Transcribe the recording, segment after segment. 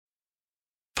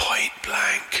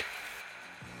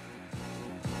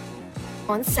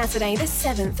On Saturday, the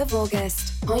 7th of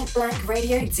August, Point Blank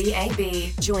Radio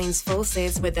DAB joins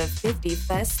forces with the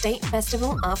 51st State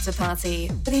Festival After Party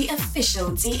for the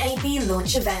official DAB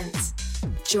launch event.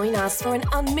 Join us for an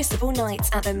unmissable night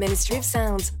at the Ministry of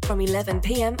Sound from 11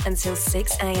 p.m. until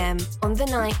 6 a.m. On the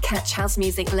night, catch house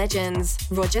music legends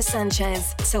Roger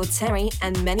Sanchez, Soultechnic,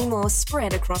 and many more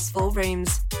spread across 4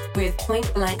 rooms. With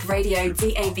Point Blank Radio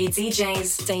DAB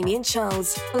DJs Damien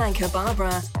Charles, Blanca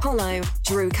Barbara, Polo,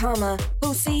 Drew Karma,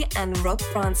 Pulsey, and Rob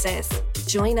Francis.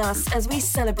 Join us as we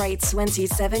celebrate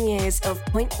 27 years of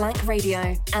Point Blank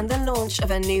Radio and the launch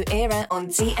of a new era on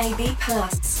DAB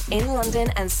Pasts in London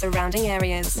and surrounding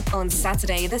areas on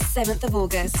Saturday the 7th of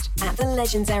August at the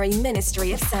legendary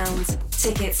Ministry of Sound.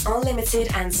 Tickets are limited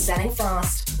and selling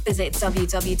fast. Visit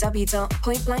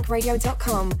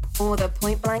www.pointblankradio.com or the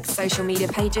Point Blank social media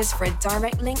pages for a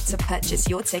direct link to purchase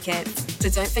your tickets. So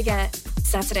don't forget,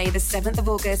 Saturday the 7th of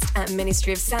August at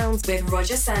Ministry of Sound with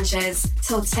Roger Sanchez,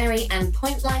 Todd Terry and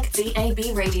Point Blank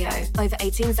DAB Radio. Over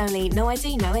 18s only, no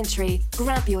ID, no entry.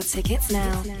 Grab your tickets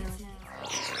now.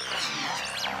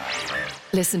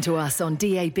 Listen to us on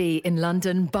DAB in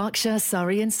London, Berkshire,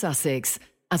 Surrey and Sussex,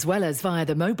 as well as via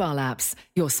the mobile apps,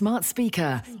 your smart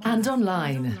speaker and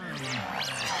online.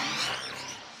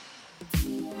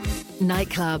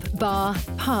 Nightclub, bar,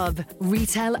 pub,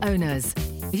 retail owners.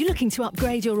 Are you looking to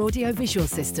upgrade your audio-visual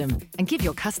system and give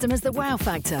your customers the wow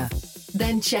factor?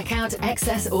 Then check out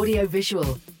XS Audio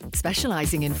Visual,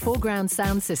 specialising in foreground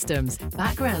sound systems,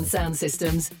 background sound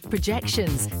systems,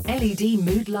 projections, LED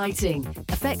mood lighting,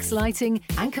 effects lighting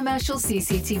and commercial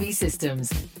CCTV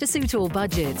systems to suit all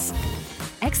budgets.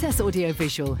 XS Audio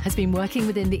Visual has been working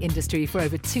within the industry for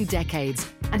over 2 decades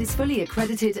and is fully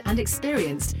accredited and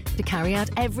experienced to carry out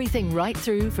everything right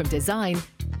through from design,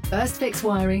 first fix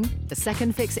wiring, the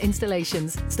second fix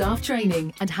installations, staff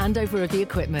training and handover of the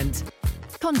equipment.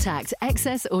 Contact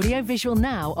XS Audio Visual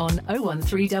now on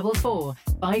 01344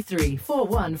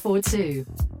 534142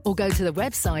 or go to the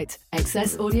website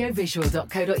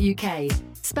xsaudiovisual.co.uk,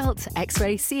 spelt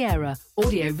X-ray Sierra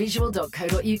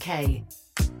audiovisual.co.uk.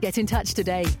 Get in touch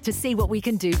today to see what we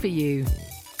can do for you.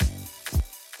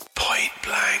 Point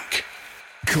Blank.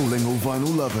 Calling all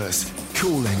vinyl lovers.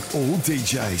 Calling all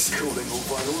DJs. Calling all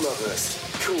vinyl lovers.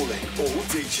 Calling all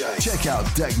DJs. Check out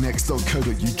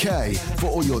decknex.co.uk for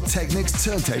all your Technics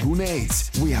turntable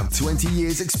needs. We have 20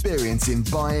 years experience in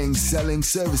buying, selling,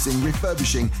 servicing,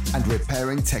 refurbishing and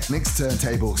repairing Technics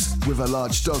turntables. With a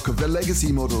large stock of the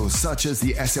legacy models such as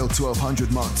the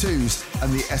SL1200 Mark IIs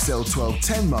and the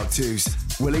SL1210 Mark IIs.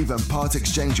 We'll even part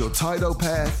exchange your Tidal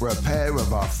pair for a pair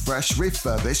of our fresh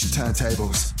refurbished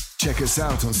turntables. Check us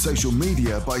out on social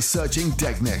media by searching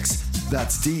Decknix.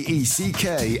 That's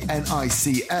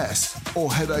DECKNICS.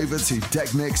 Or head over to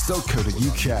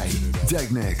decknix.co.uk.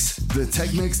 Decknix, the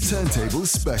Technics turntable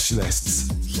specialists.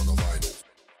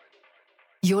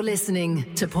 You're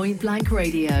listening to Point Blank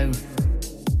Radio.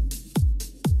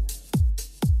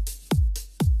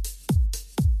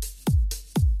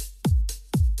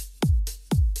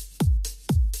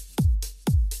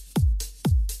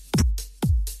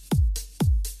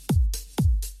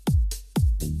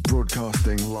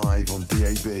 Broadcasting live on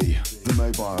DAB, the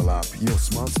mobile app, your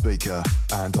smart speaker,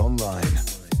 and online.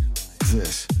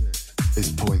 This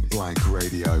is Point Blank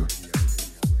Radio.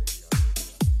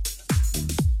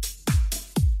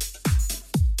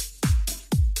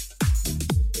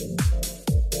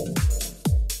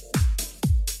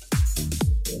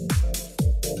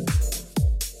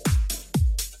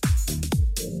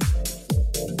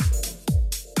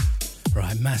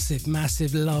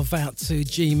 Massive love out to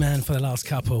G-Man for the last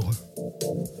couple.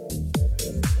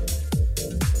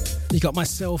 You got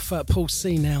myself, Paul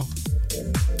C now,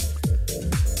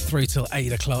 through till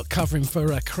 8 o'clock, covering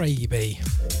for Craigie B.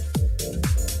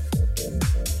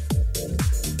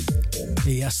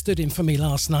 He stood in for me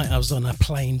last night. I was on a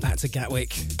plane back to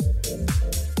Gatwick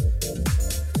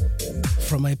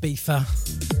from Ibiza.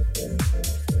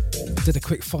 Did a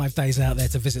quick 5 days out there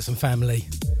to visit some family.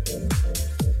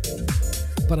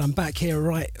 But I'm back here,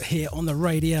 right here on the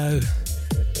radio.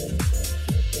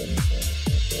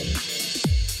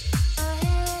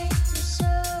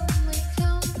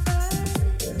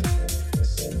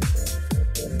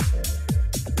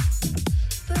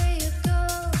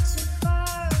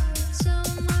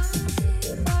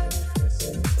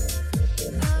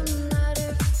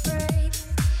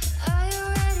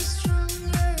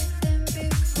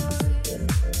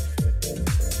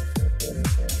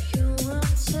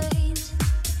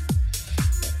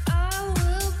 I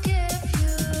will give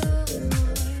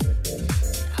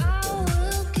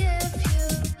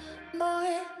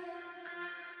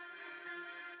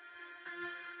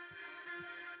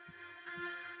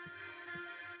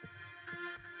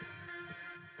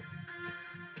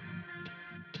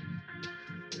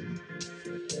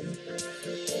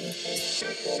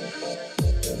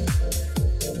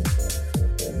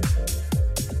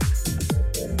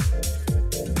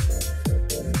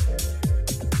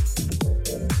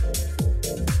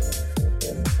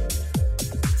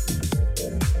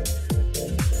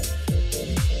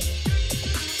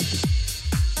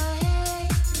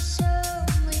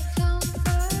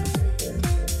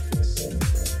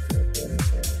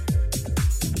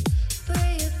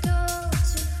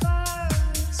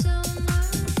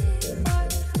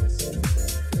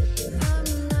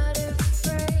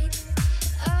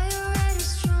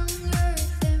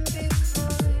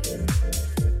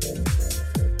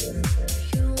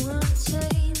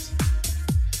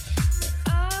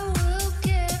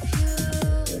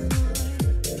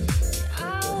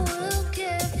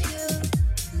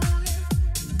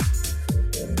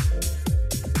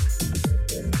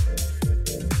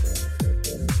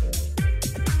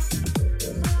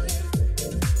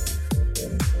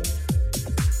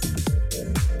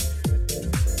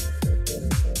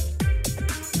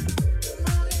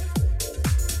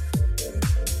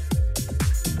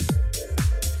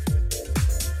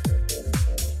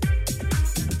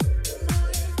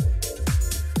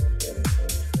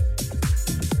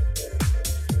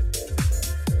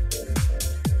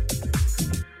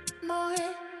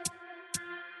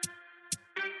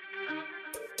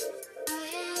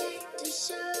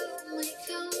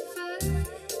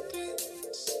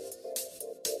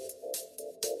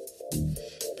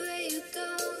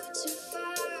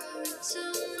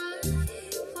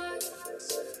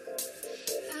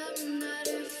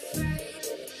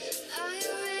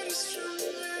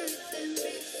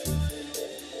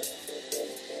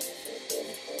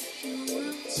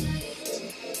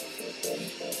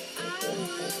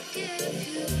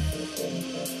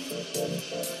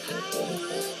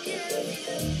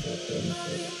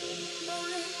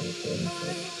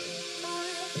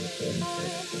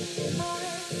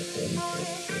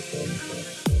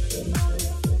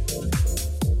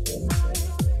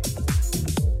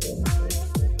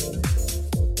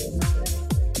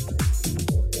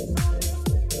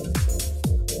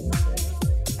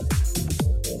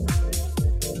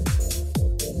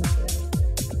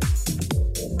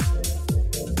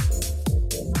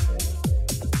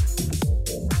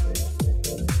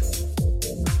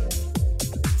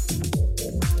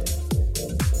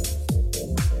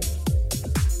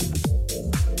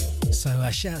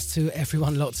Shouts to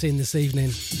everyone locked in this evening.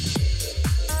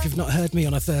 If you've not heard me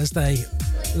on a Thursday,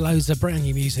 loads of brand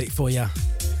new music for you.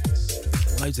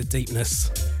 Loads of deepness.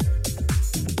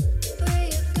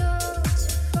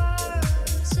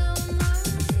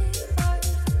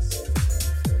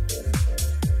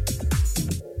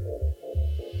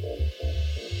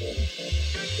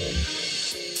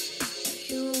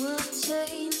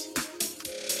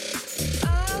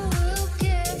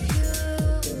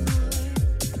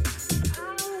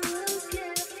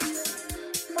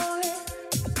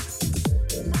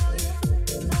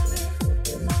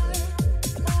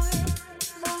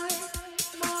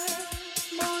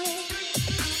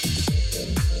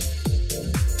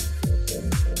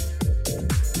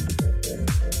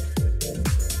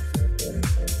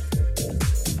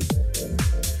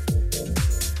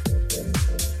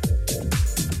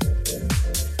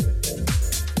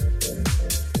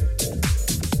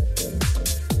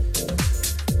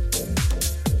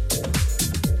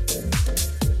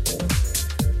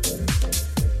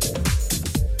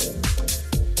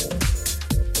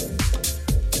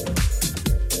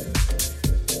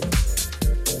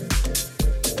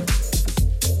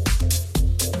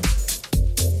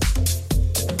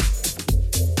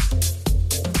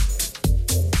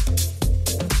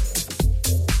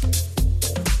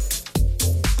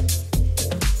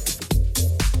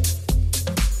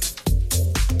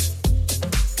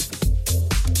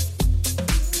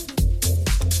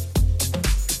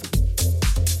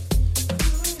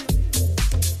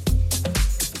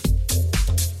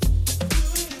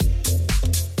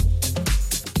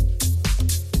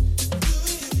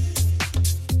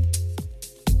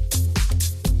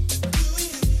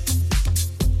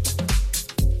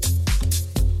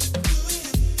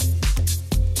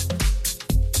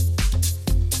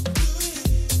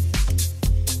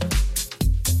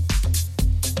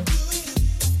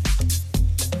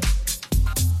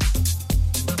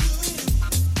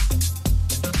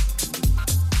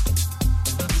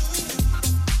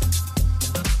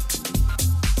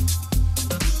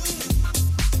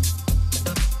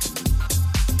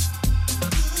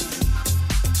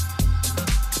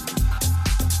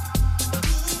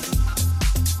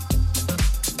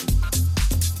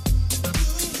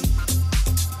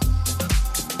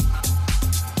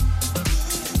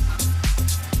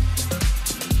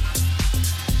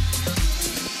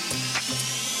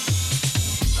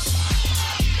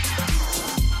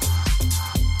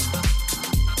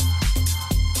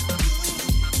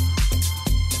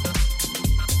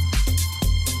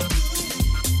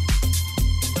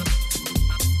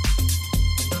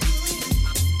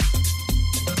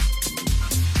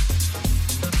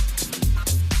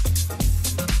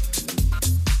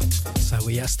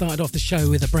 for you. I started off the show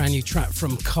with a brand new track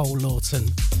from Cole Lawton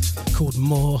called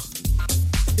More.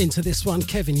 Into this one,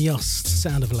 Kevin Yost,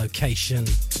 Sound of Location.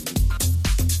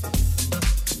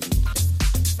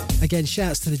 Again,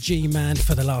 shouts to the G-Man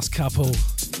for the last couple.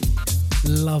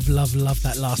 Love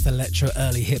that last electro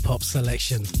early hip-hop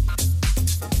selection.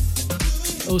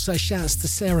 Also shouts to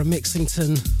Sarah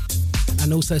Mixington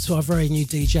and also to our very new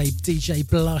DJ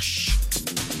Blush.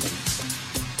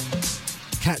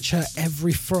 Catch her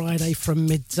every Friday from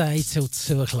midday till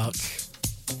 2 o'clock.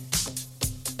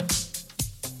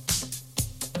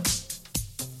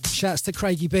 Shouts to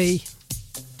Craigie B.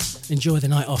 Enjoy the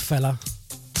night off, fella.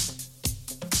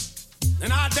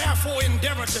 And I therefore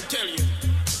endeavor to tell you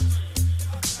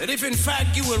that if in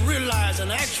fact you will realize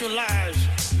and actualize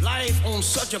life on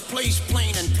such a place,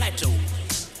 plane, and plateau,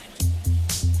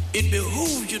 it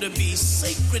behooves you to be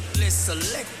sacredly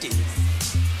selective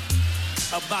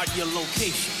about your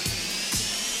location.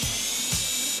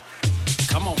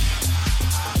 Come on.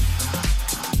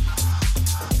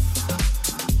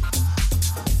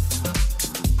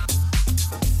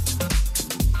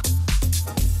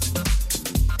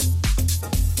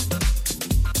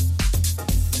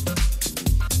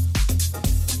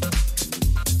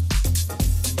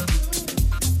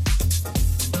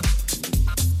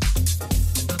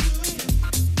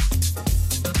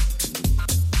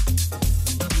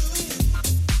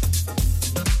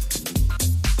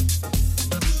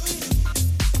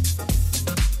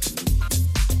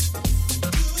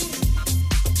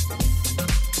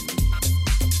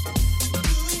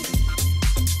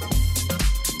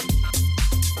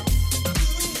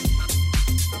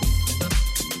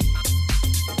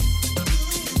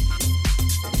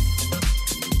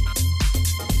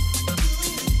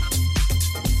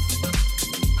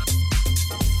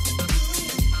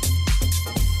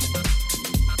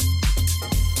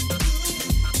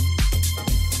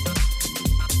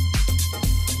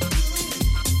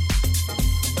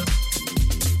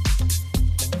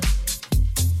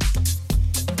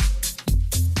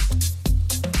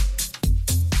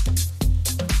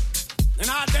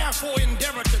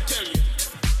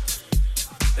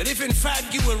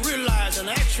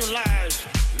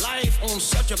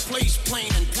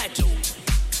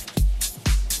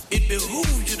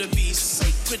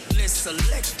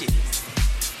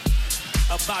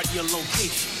 Your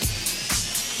location.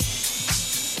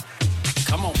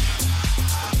 Come on.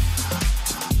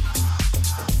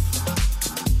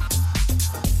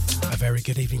 A very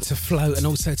good evening to Float and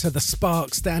also to the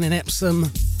Sparks down in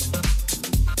Epsom.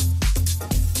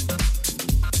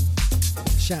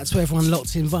 Shout out to everyone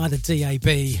locked in via the DAB,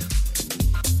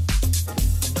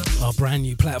 our brand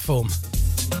new platform.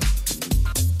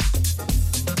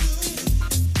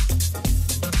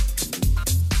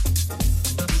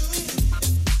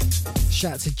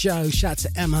 Shout out to Joe, shout out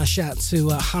to Emma, shout out to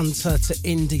Hunter, to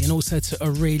Indy, and also to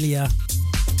Aurelia.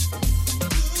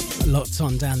 Locked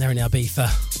on down there in Ibiza.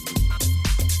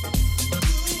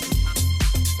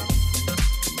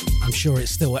 I'm sure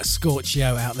it's still at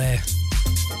Scorchio out there.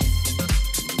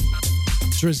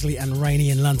 Drizzly and rainy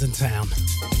in London town.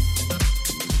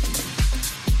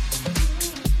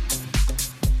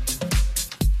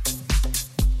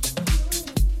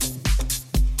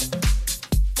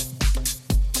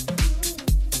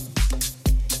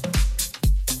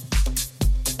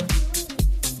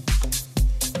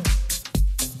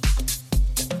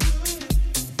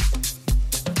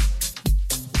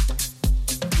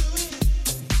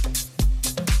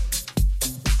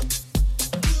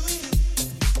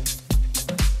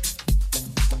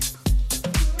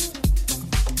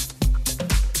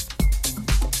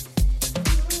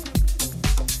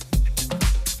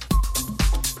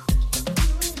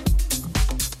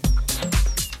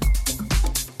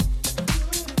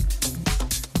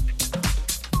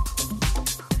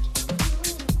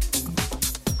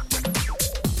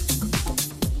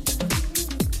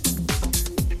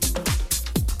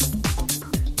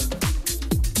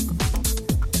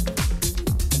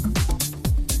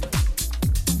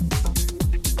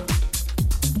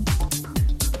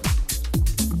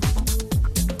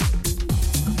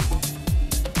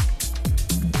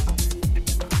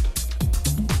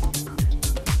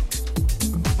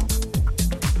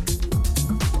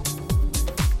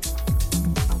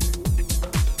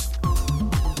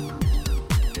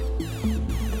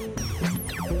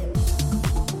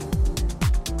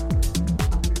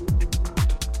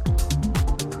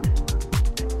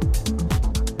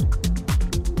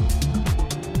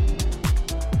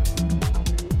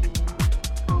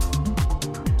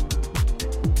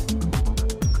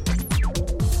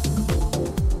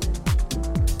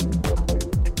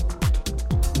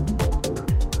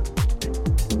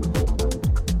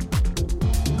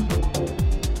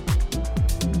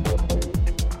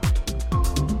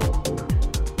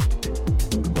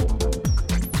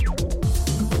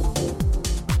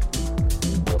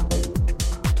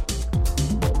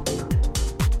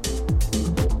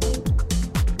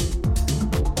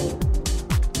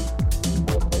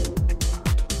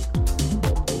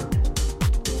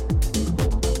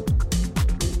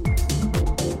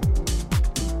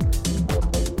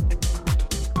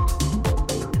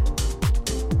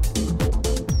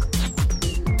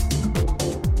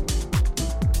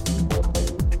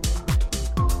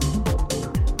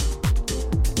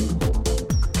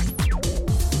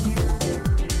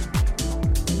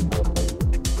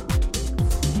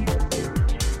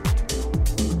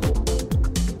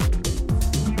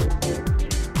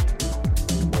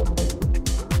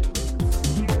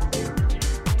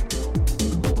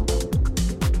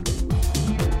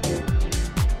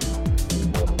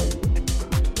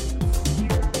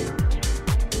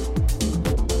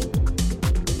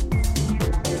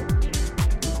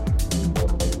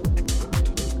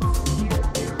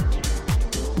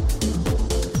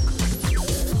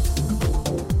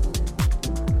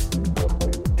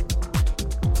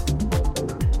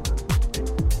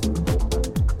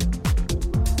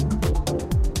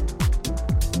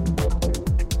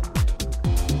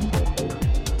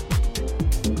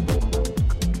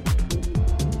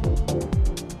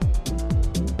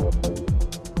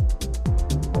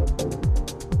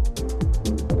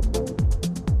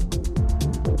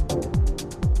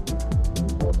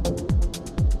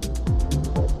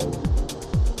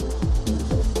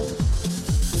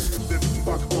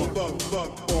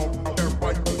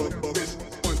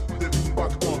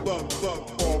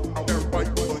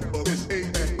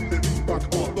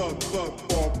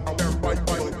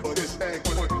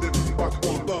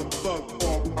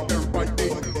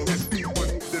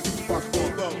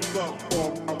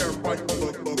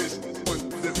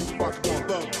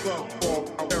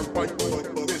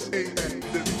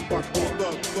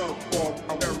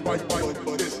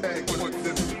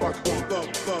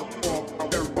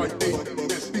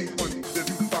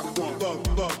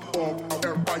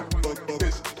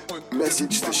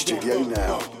 Message the studio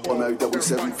now on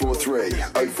 07743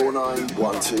 049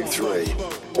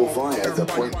 123 or via the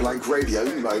Point Blank Radio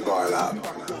mobile app.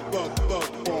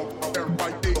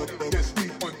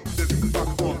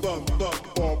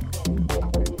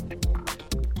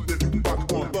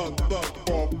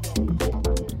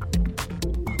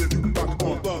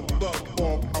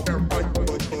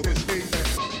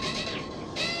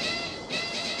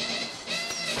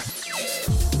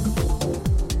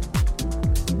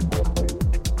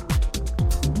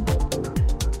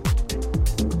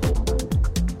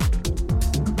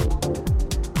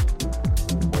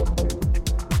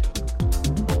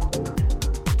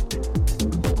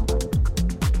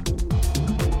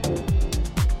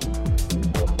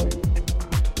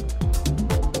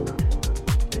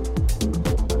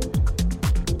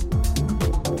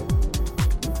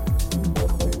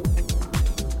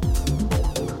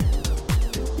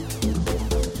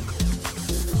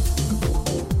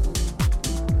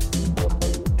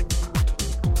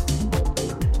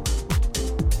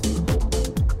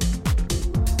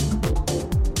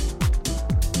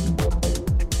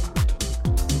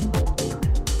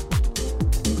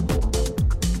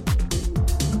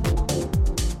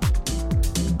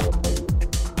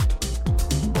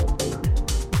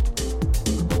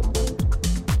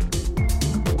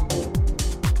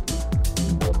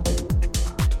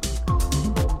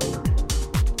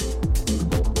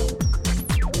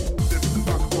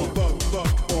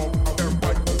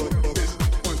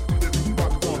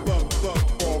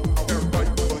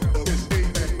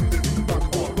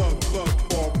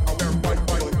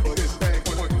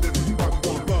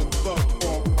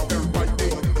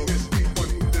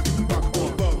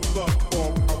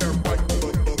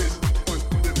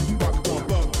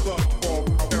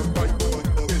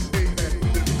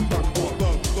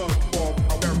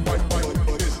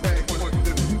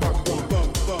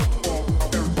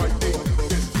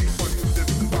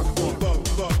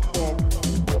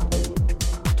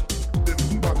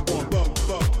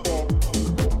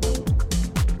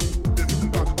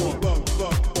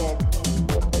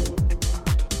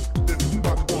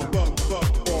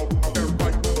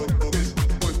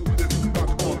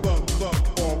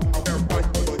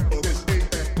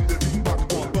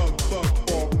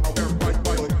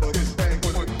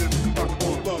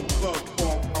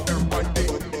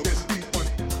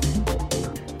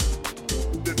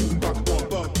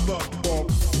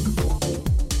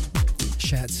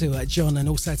 To John and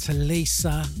also to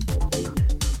Lisa,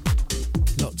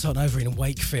 locked on over in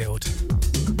Wakefield.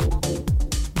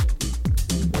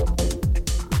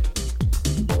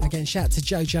 Again, shout out to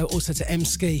Jojo, also to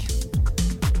M-Ski.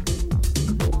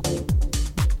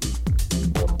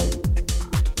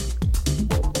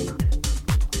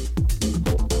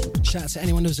 Shout out to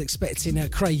anyone who's expecting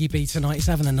Craigie B tonight. He's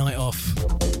having a night off.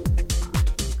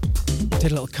 Did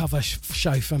a little cover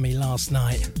show for me last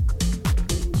night.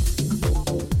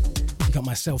 Got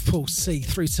myself Paul C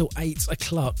through till 8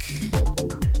 o'clock.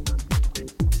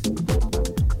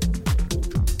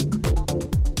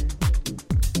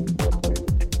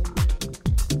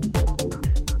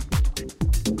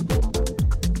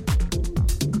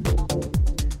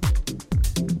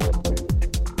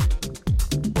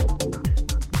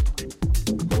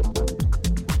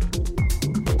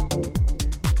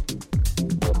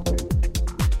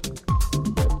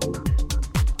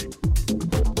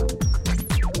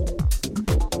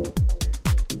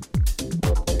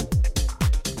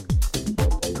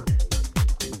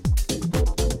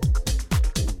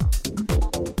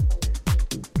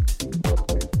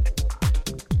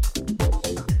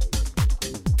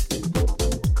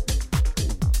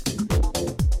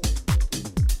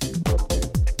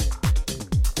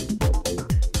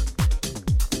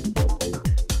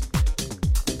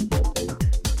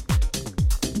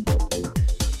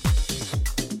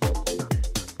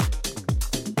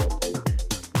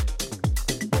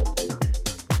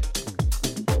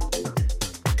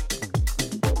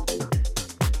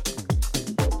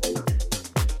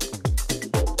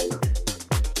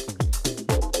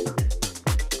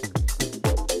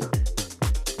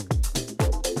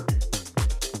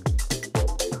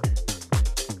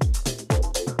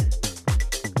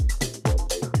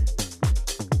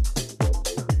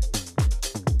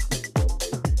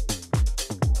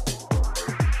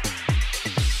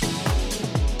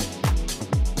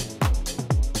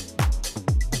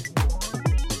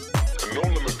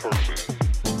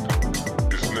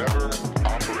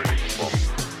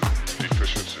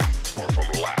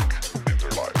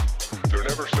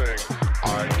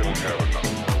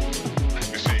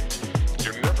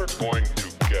 going to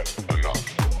get enough.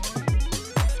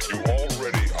 You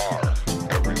already are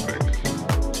everything.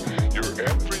 You're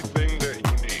everything that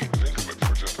you need. Think of it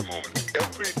for just a moment.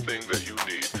 Everything that you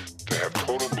need to have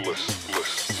total bliss,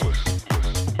 bliss, bliss,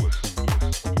 bliss, bliss,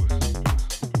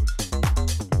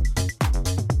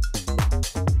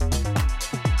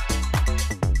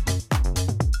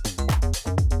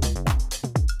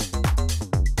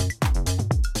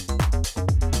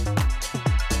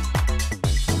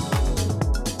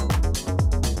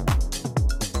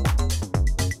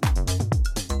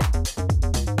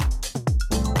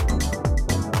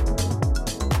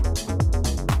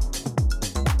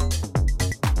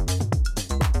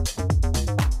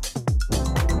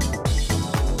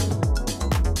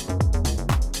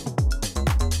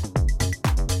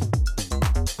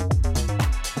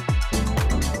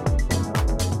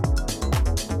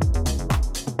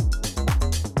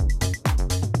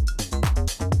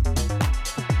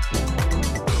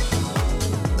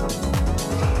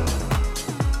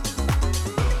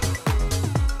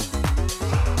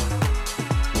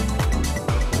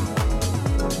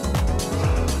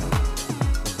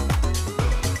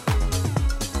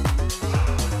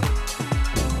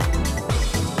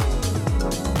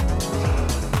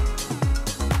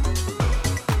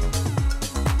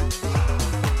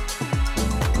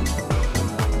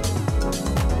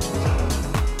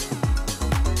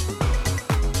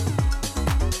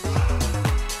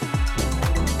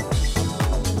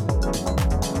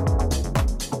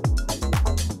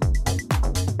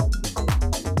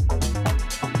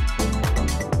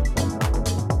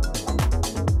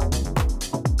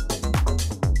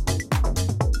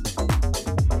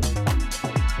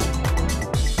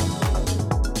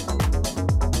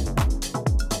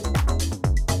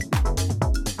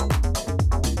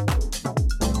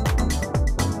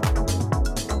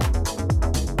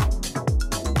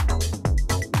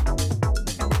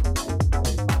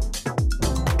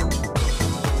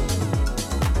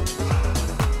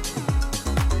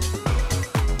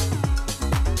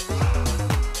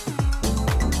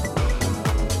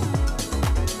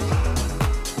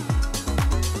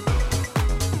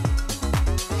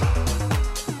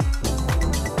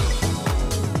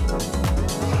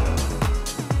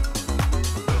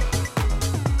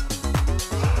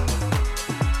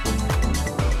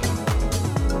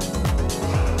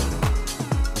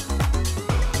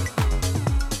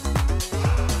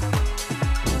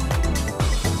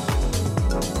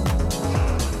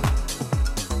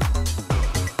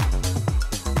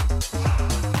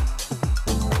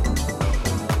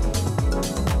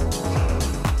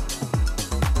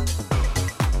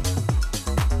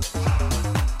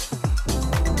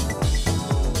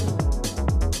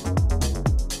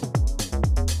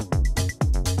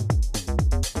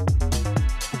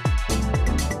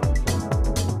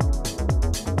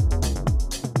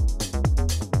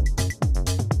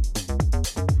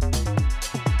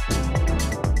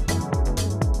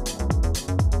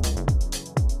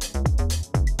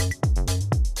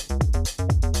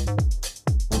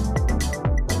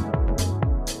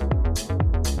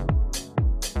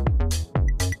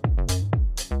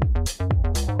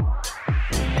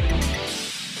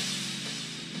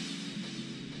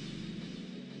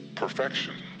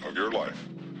 perfection of your life,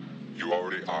 you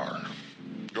already are.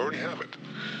 You already have it.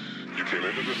 You came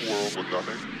into this world with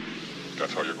nothing.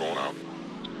 That's how you're going out.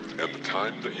 And the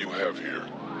time that you have here,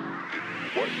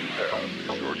 what you have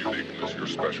is your uniqueness, your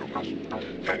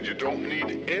specialness. And you don't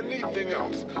need anything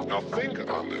else. Now think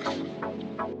on this.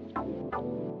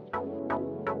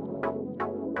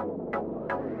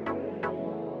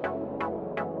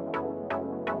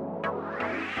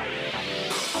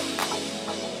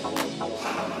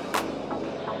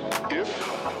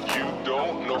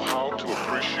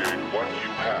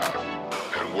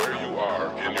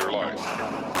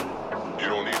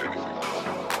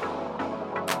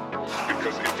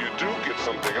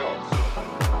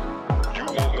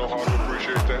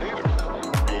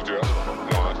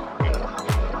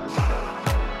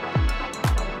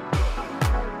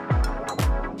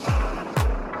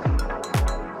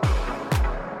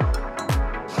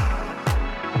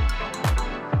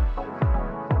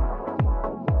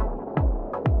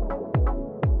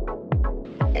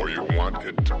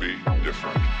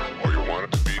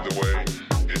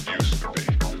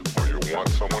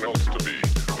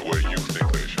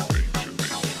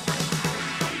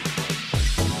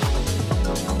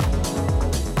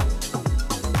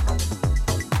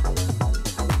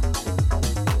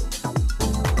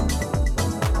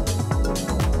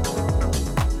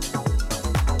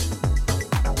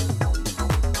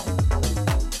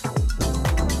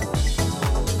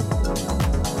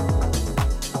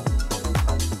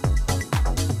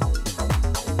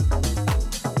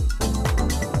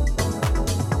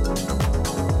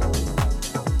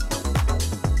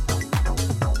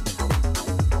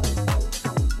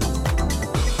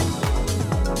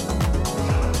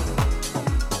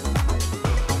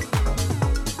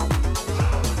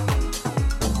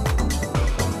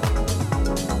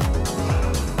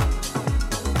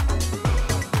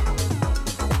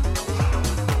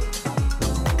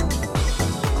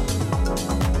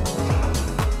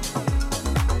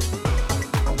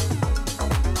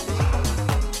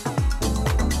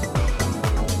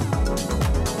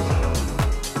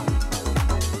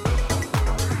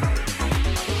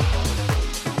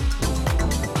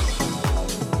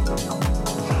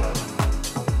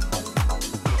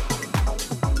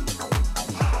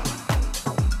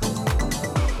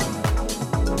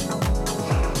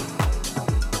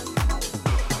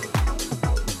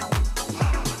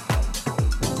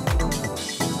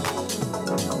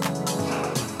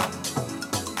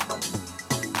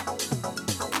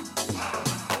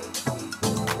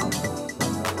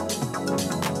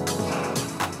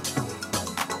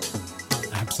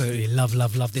 Absolutely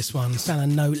love this one. Sound of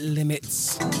No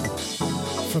Limits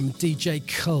from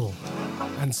Deejaykul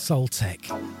and Soultech.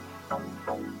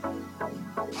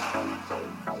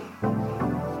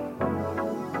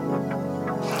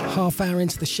 Half hour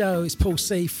into the show, it's Paul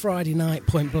C, Friday night,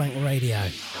 Point Blank Radio.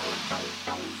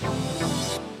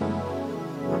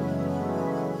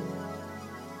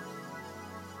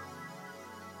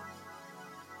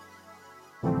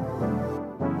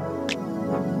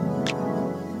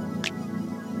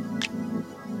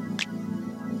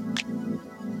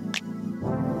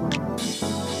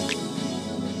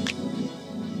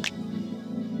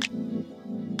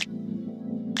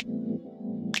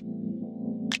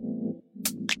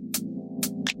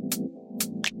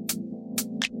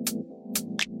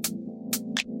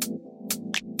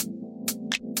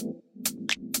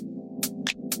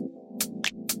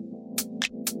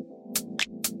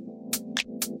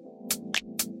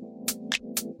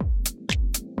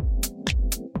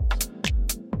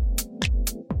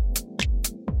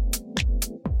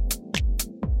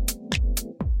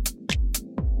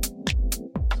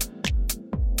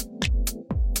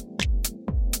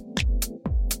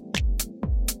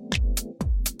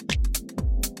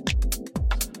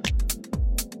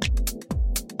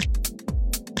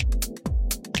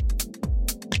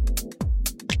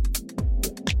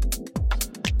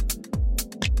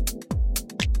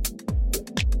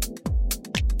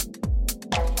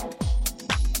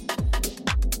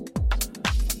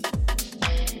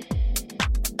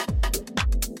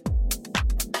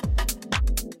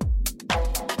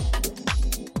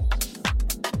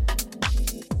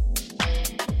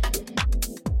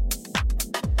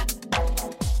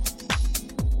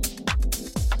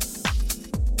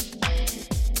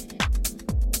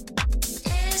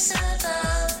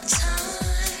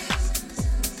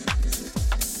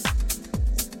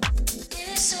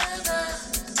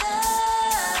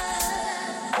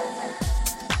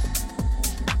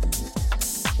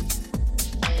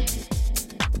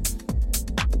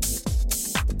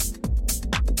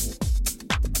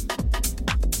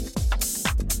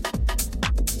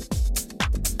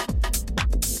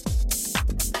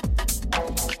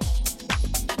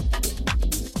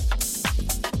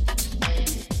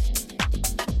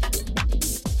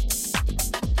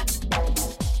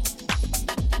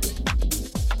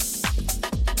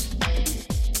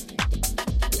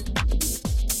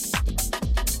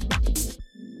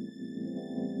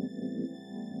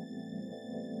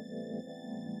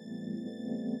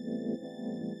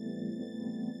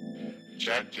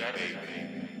 Jack, baby,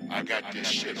 I got this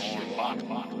shit on lock.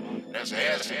 That's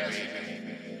acid, baby.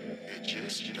 It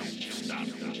just don't stop.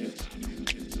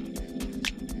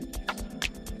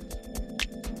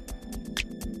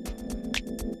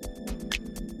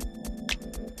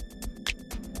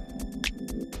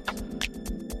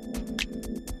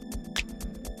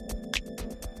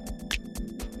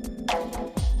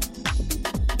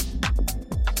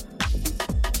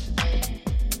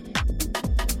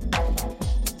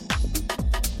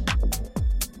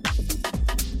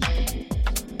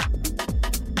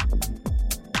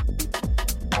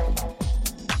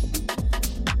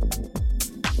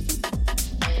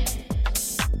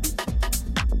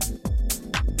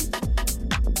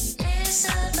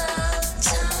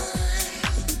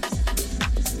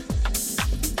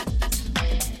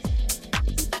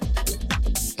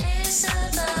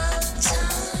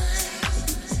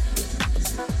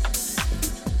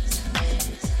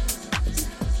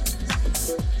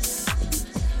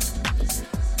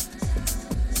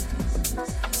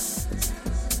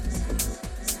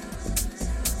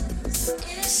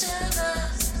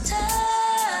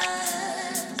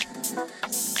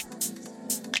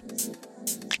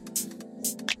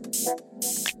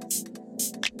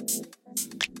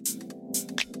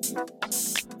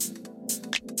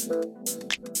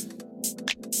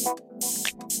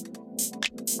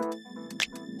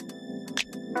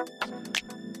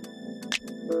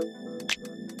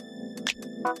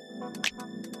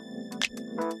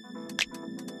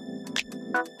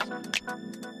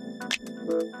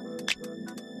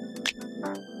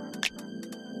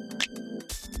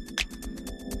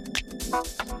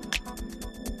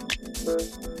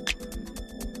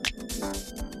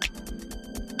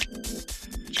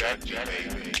 Jack,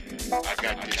 baby, I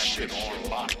got this shit on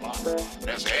lock.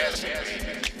 That's acid,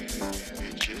 baby.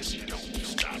 It just don't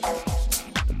stop.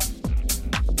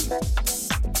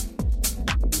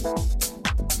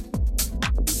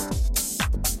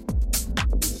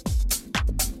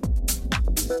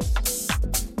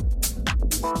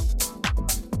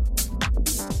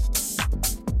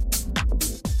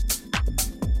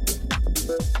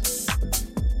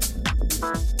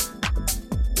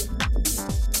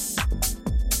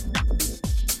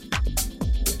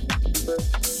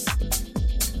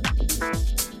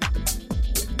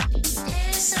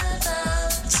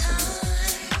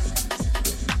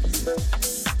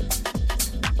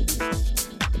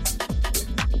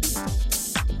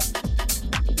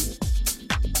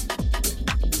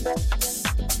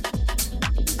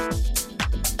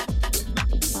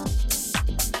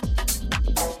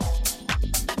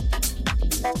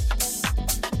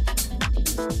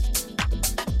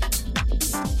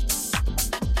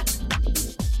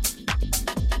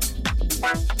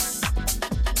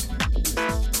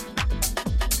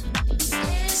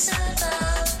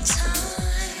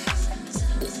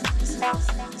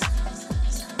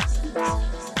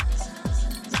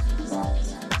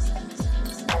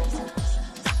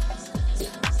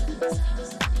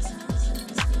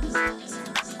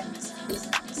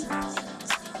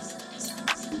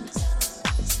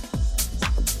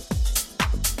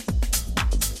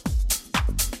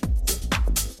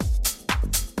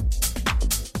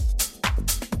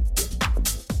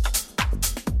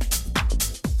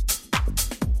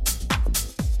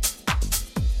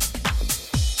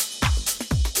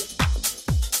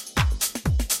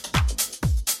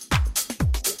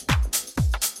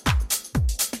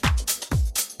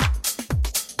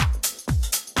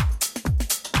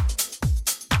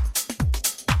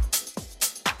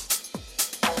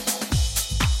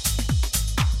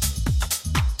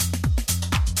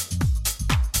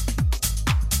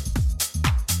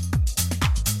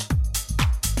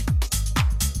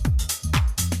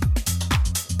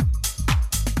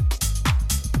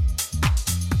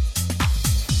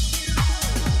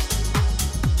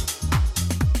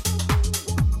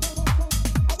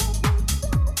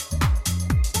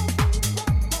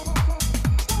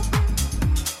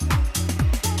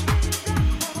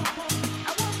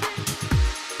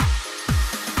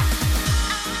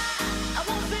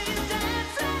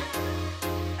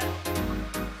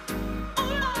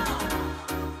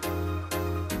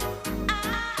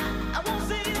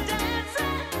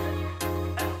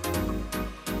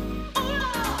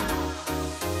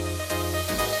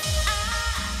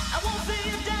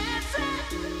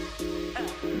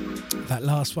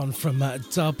 last one from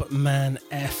Dubman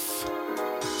F.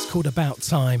 It's called About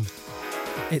Time.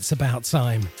 It's About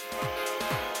Time.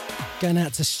 Going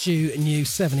out to Stu New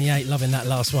 78, loving that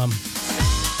last one.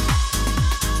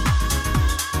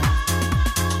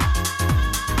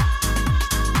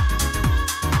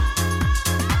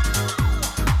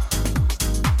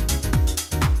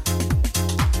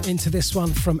 Into this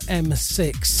one from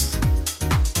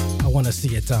M6. I want to see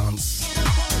you dance.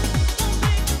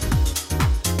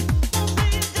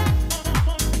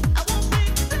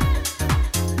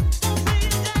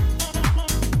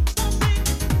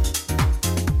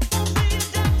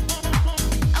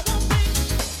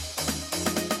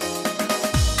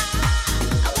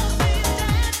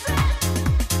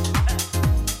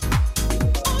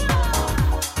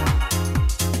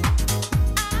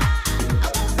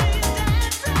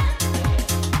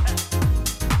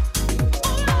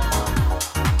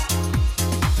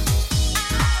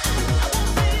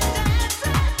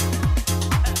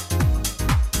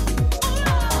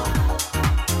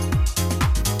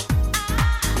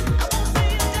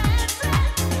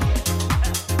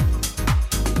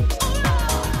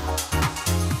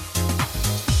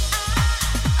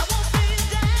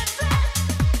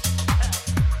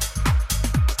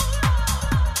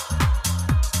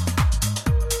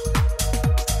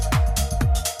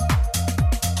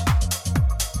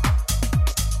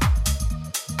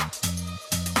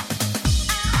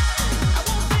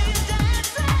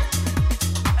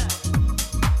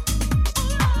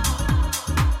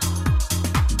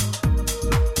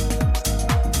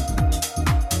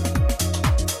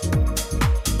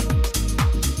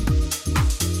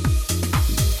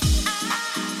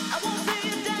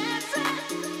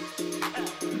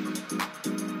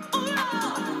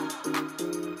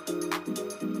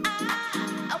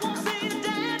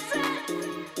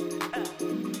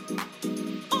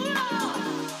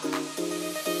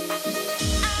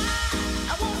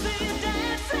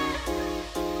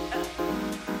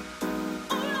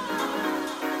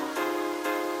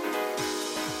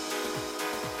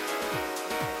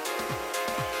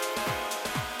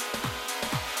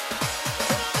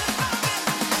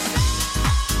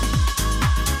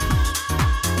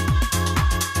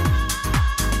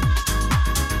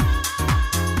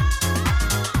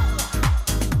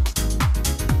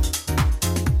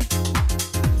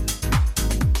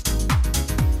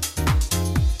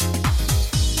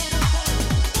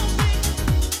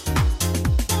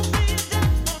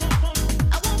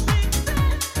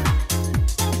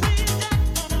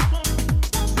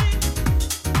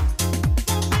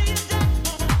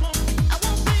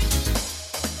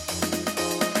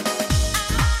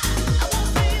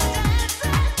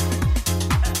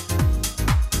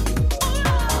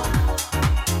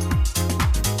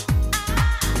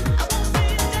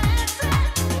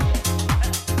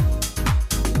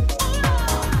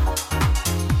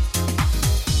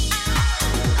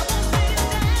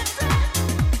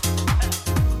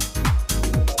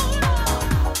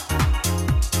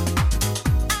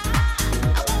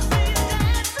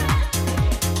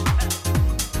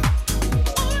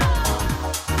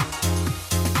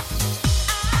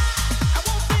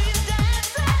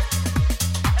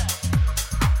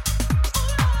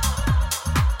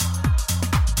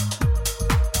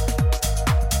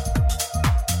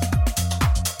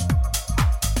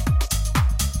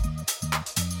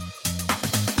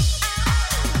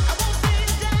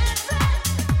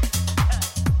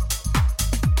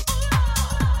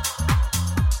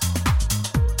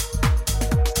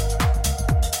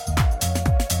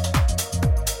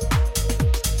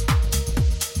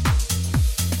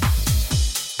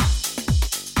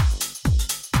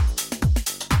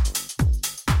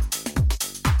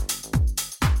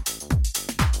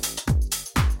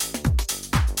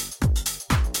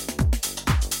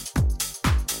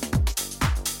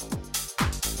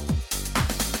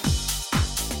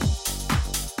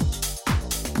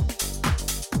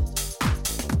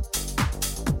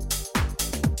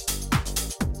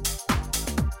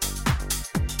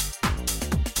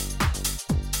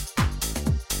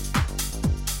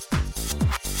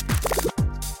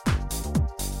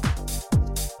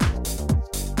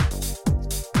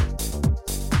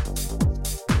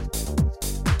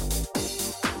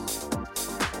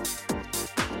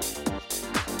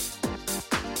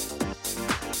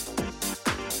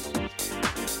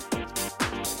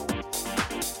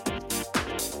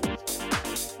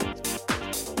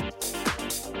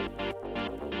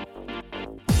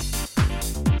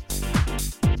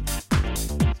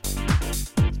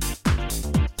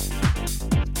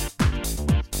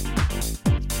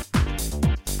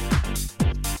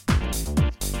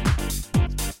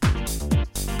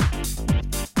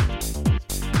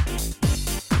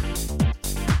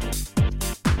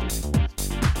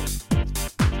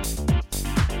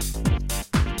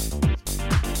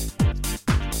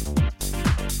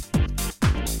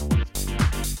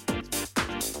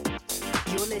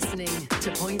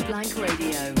 Blank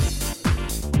Radio.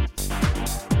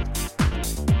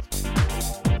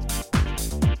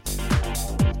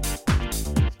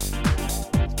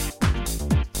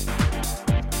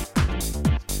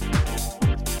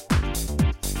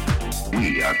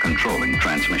 We are controlling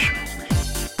transmission.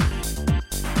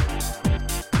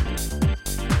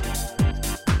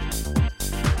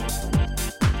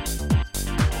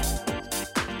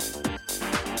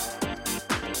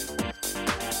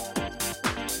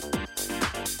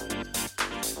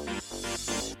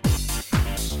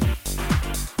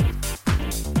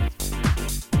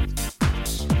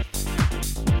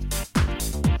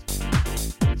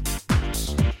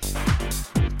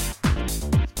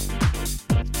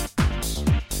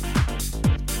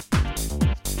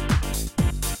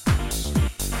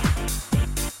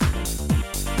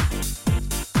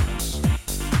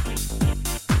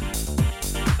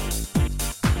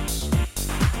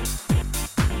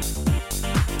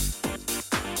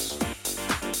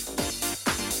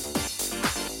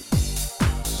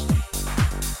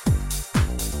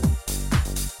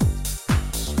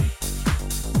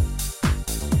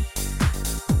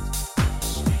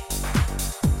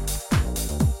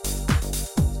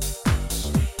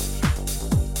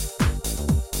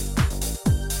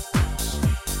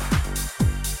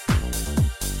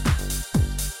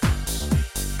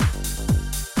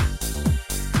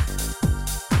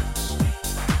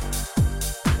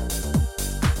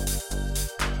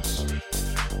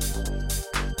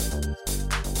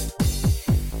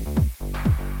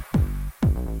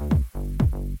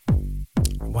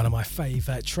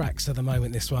 Favourite tracks at the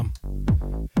moment, this one.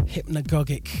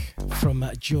 Hypnagogic from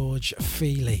George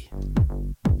Feely.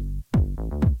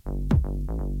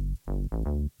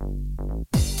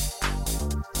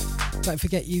 Don't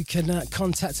forget you can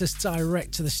contact us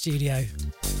direct to the studio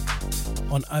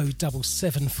on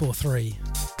 07743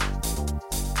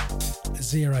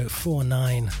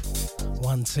 049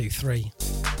 123.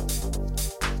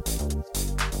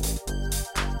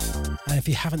 And if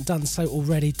you haven't done so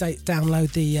already,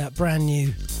 download the brand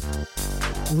new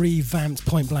revamped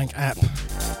Point Blank app,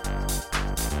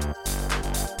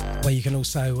 where you can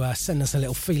also send us a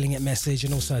little feeling it message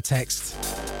and also a text.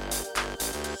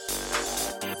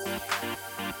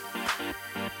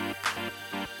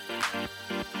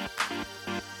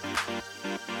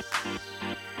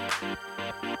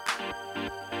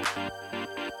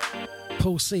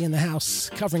 Paul C in the house,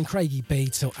 covering Craigie B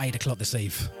till 8 o'clock this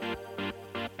eve.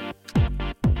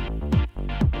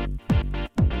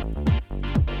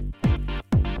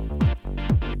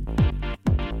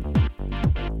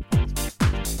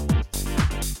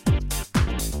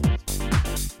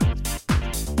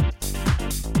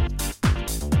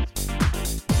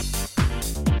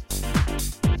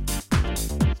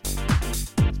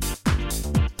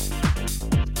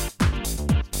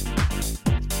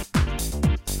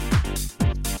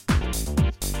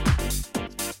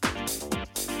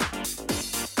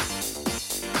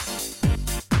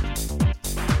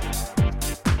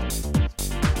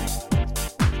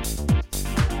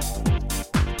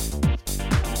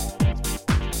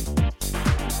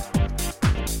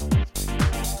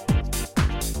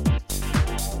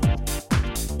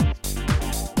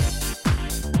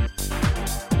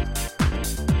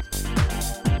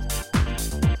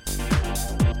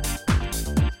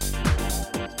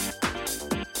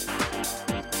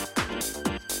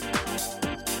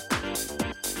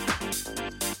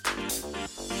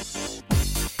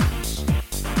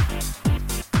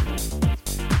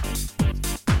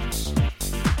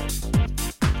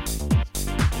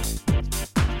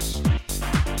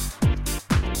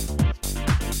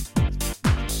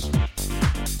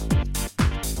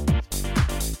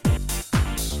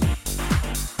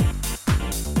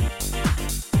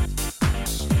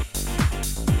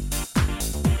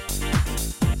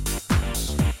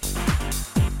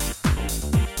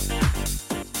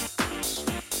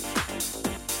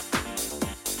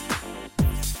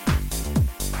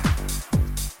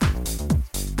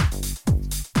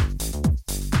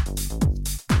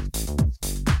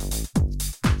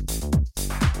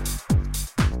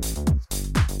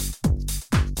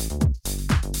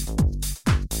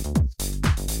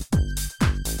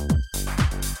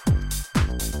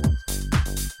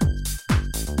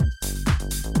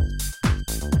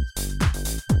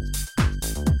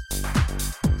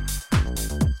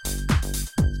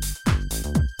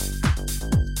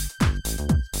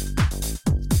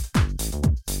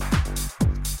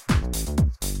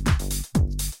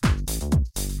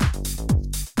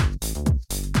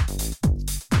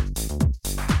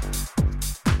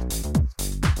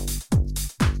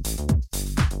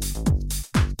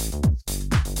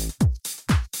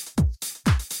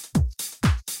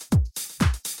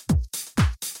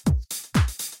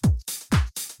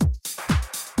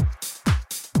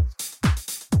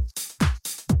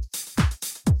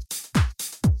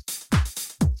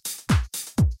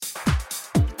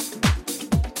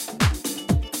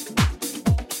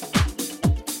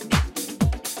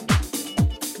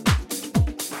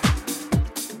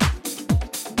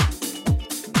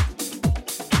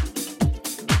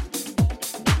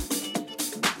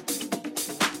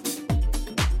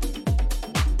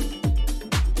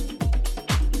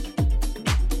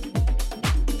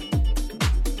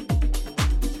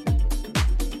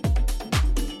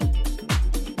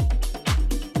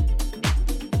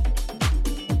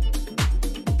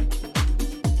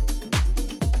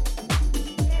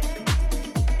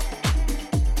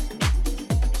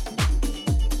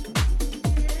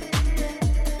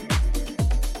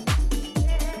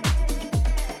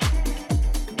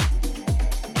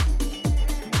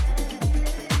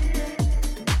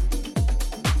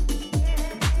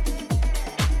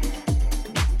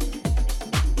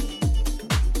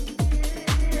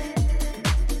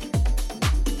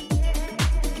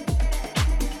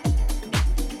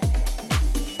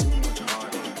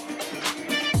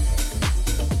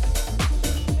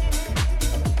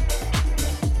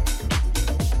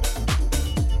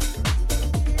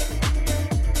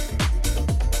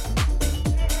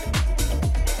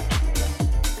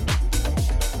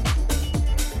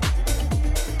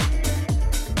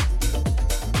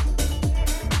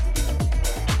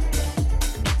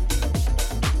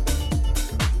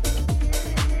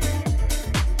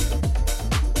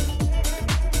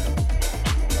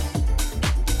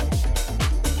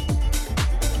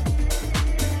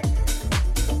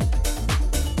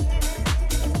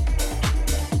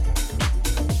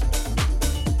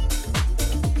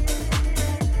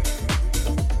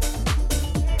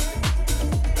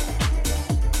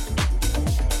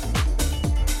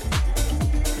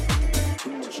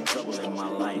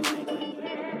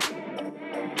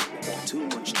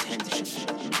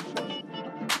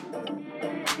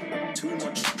 Too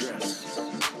much stress.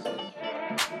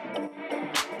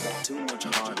 Too much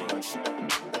heartache.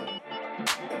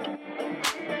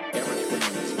 Everything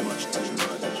is much too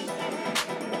much.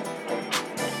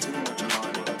 Too much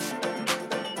heartache.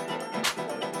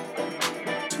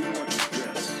 Too much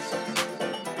stress.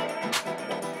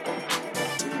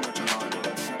 Too much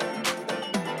heartache.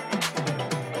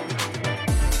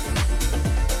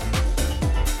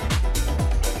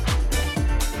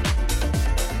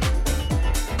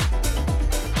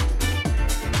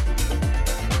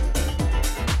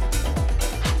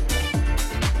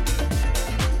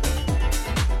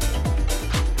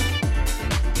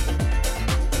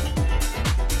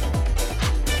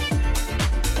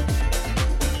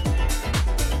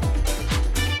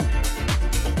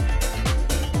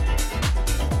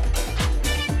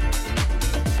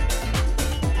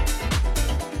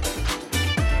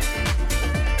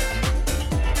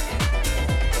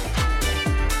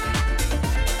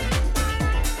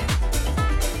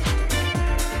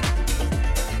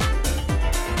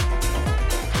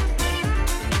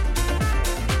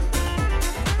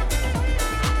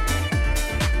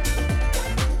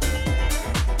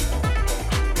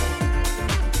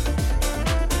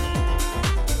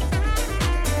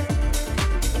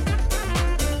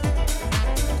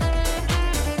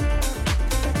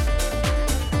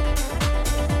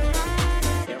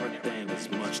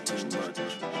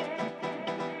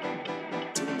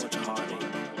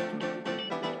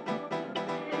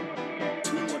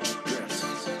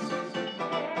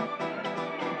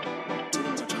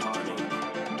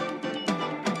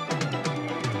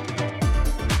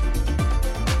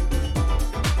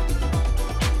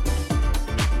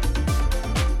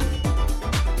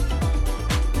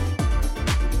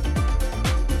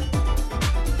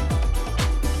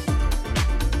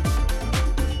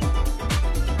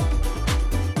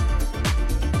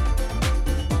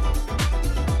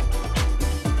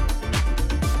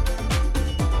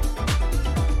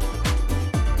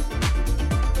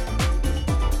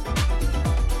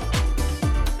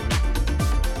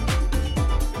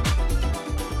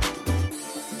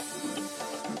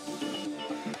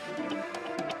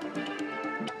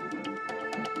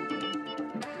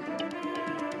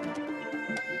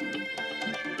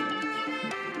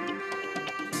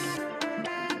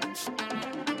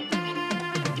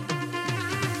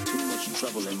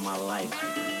 Trouble in my life.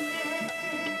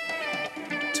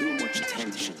 Too much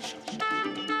tension.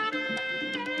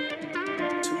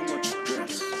 Too much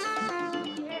stress.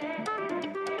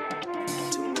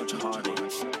 Too much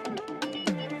heartache.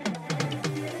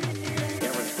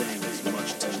 Everything is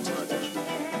much too much.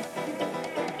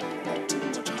 Too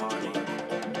much heartache.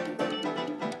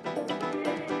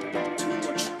 Too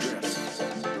much stress.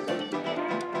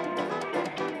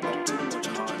 Too much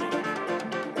heartache.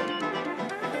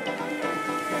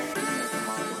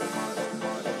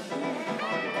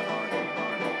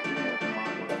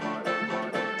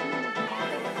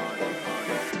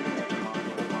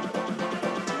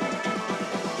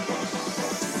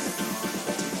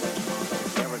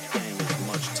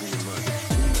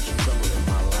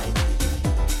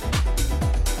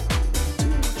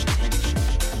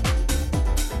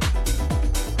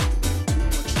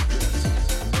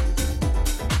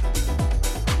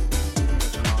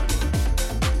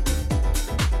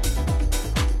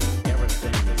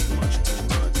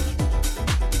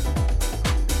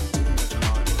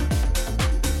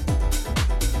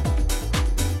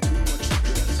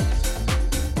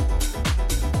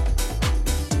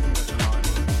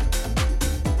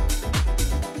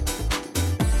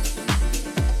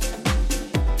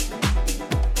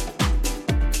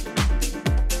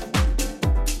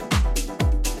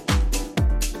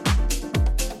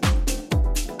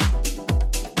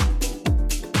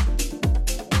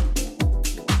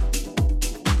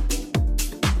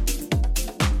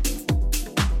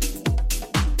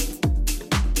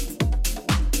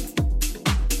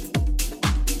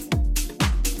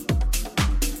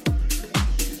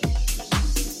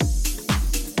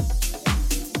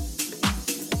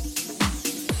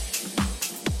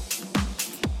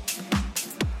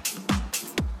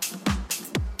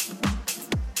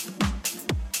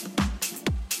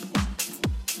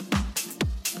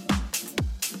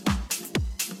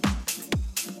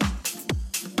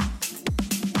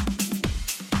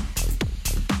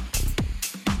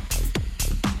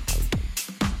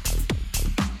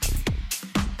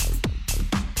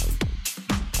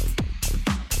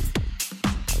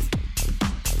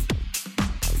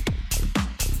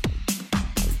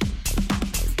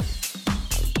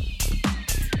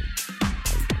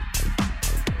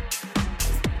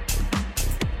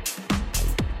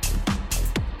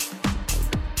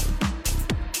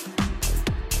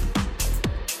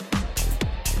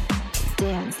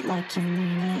 like you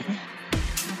mean it.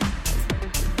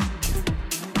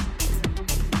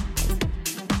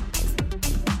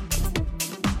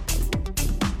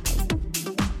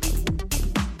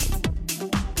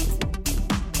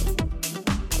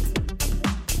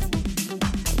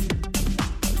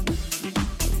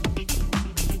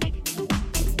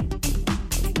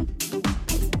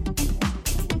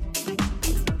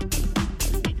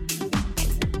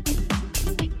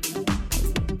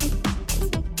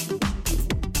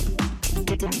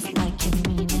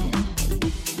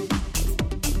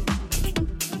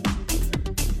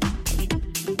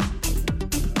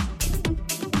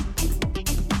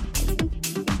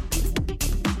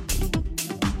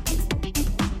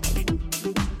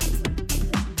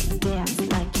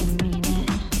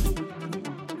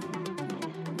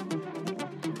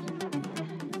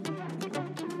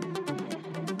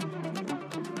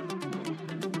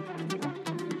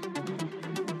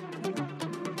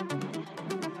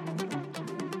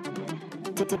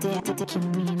 Did you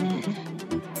mean it?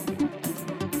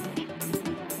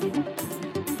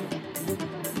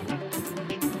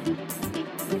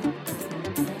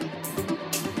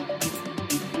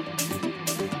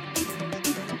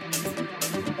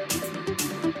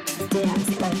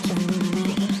 Dance like you mean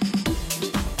it.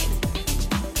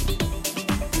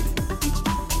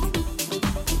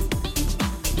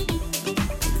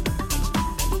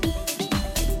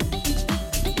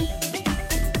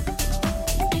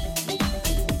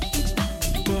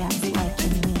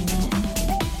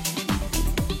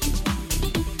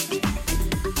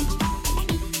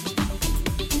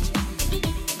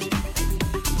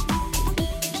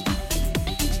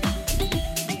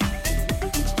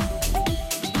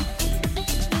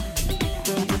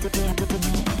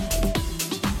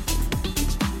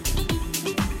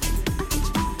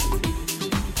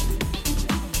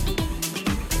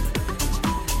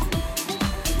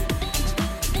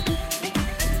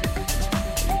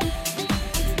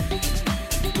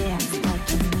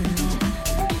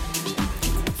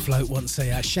 Wants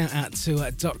a shout out to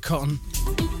 .Cotton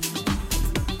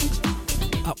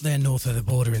up there north of the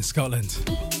border in Scotland.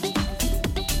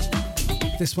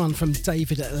 This one from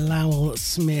David Lowell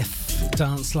Smith,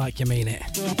 Dance Like You Mean It.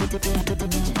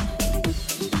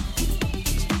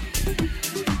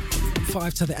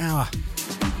 5 to the hour.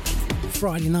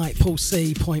 Friday night, Paul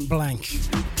C, Point Blank.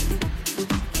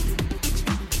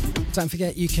 Don't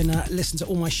forget you can listen to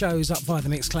all my shows up via the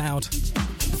Mixcloud.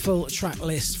 Full track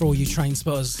list for all you train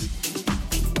spotters.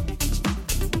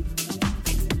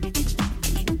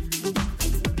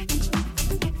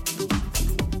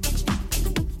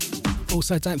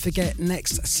 Also, don't forget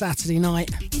next Saturday night,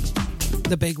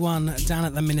 the big one down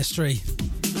at the Ministry.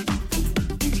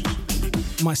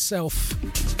 Myself,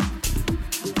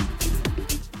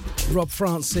 Rob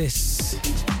Francis,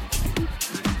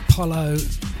 Polo,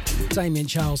 Damien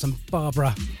Charles and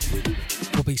Barbara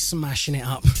will be smashing it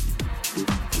up,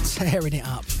 tearing it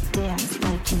up. Dance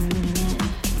like you mean it.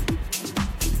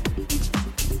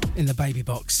 In the baby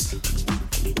box.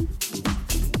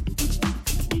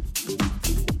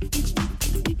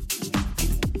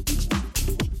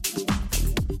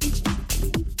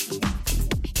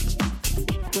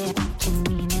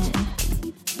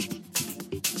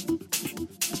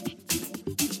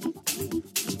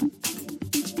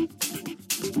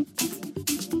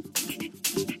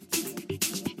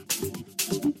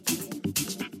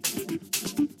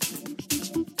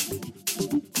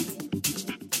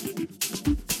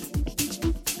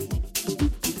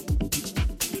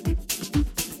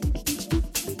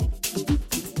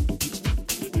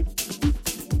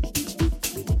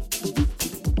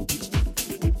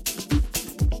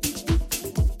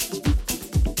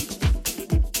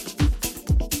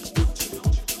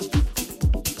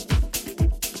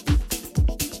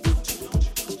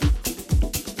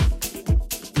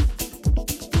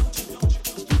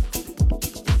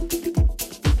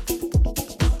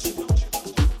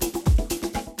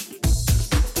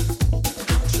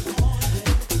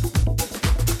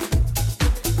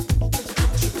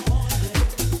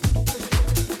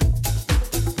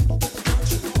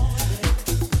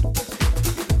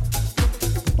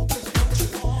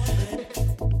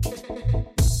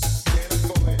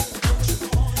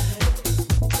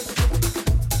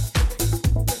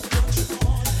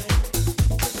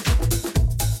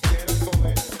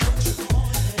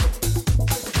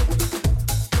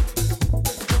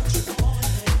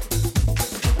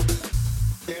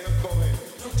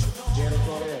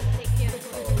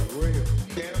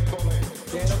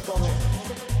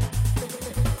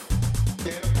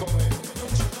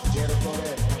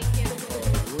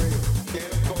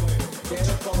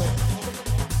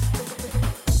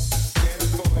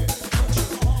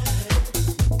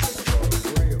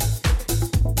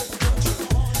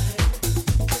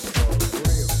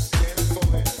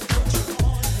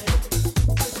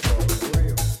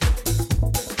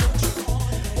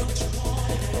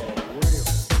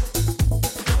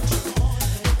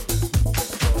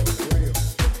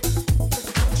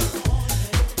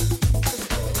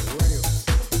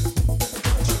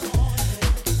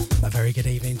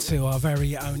 our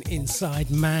very own Inside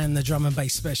Man, the drum and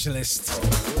bass specialist.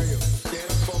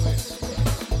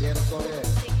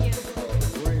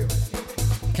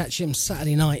 Catch him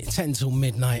Saturday night, 10 till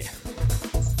midnight,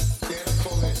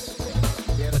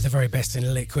 with the very best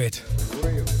in liquid,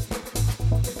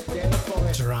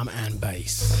 drum and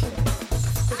bass.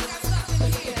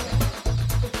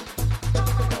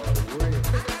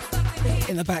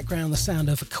 In the background, the sound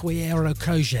of Quiero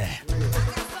Cojer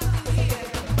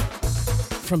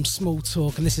from Small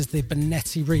Talk, and this is the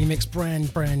Bonetti remix,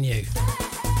 brand new.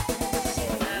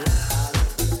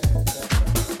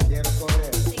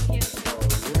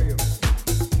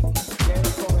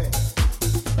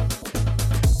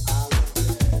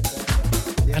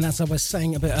 And as I was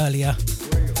saying a bit earlier,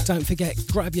 don't forget,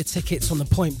 grab your tickets on the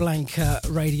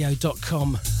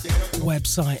pointblankradio.com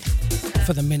website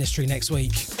for the ministry next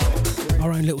week.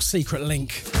 Our own little secret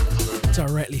link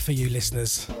directly for you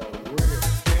listeners.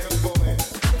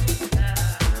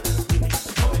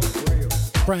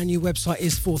 Brand new website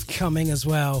is forthcoming as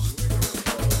well.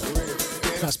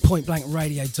 That's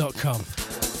pointblankradio.com.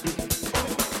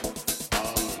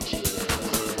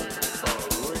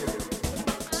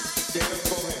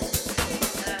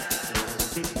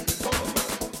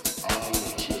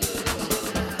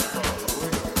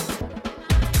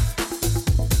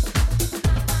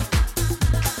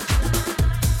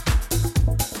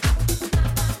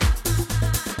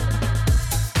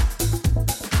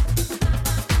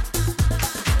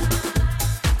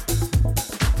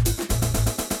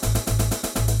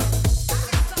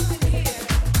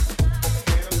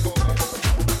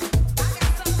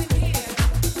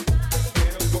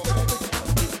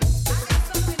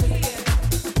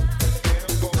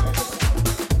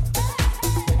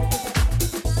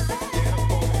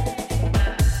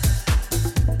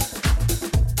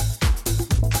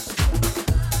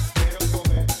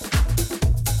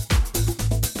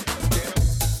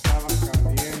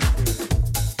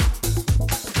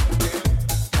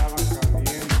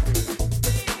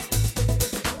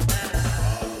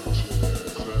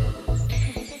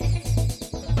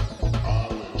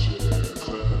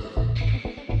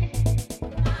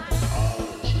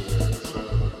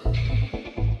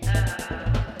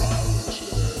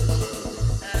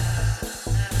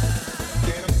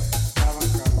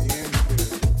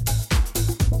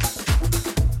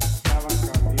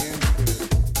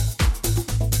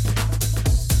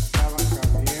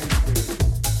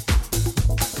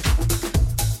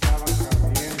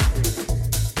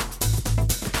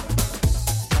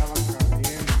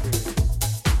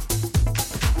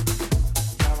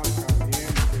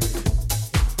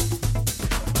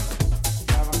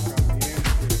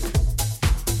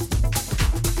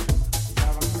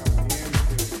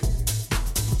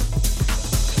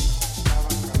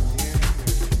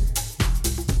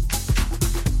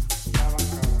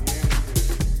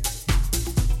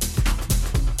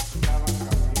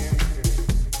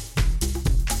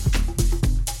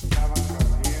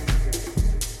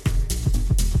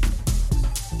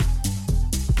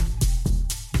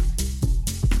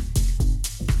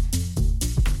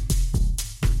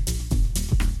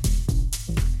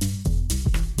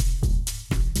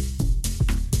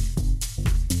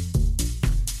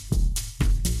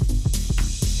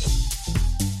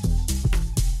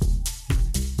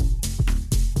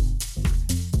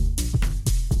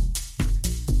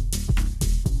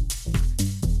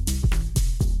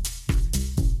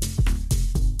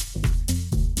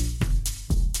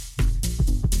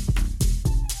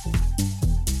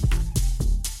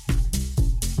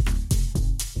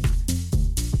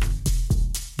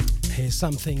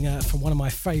 Something from one of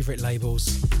my favourite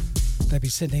labels. They've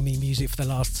been sending me music for the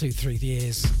last 2-3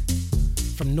 years.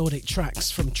 From Nordic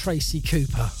Tracks, from Tracey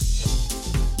Cooper.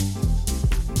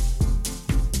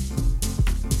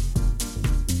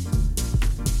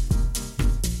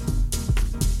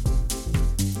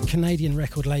 Canadian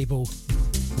record label,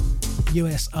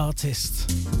 US artist.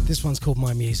 This one's called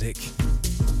My Music.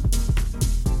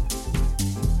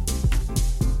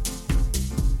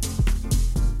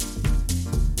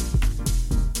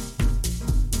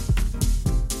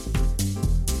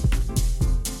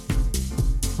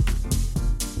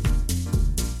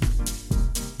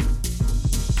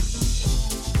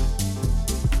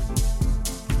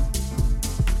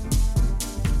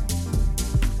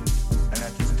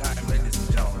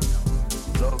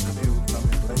 Those of you who come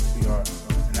in late, we are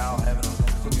now having a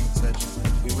cooking session.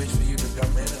 We wish for you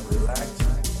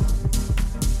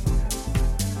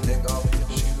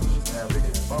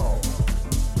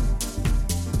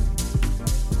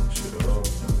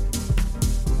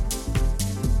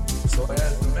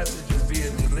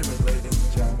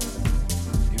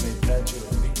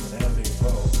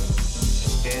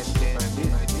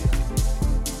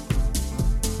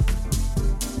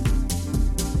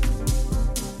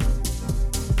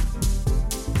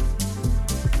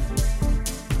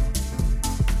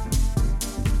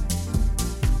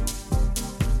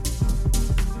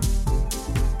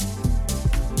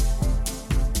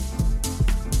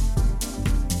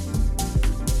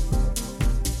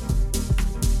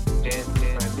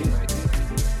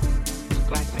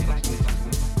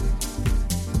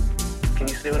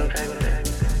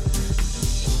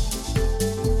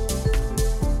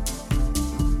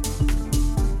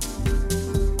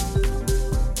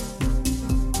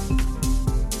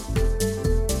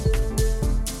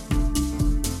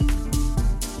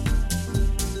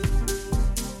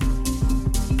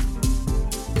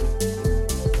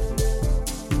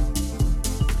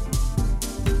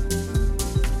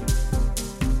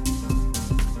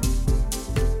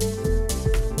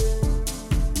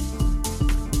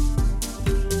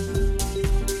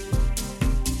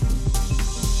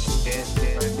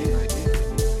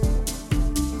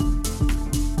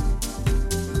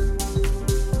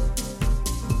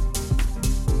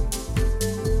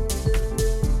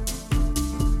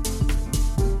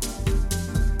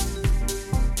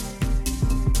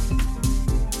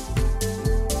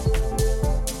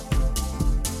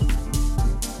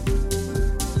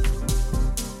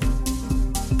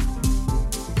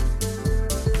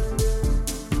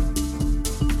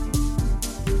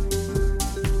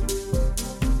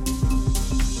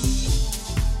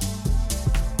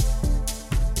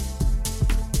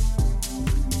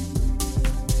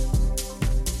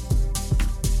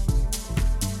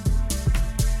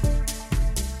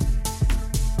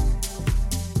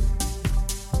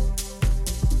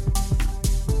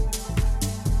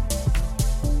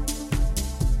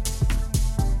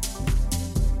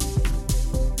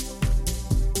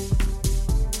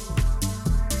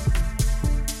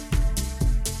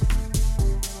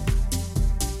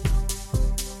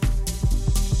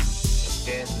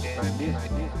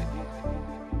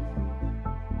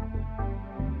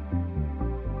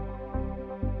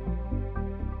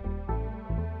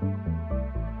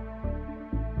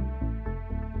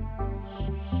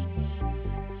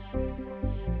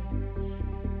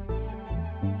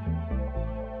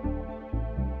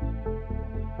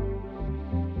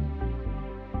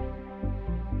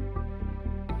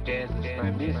Jazz is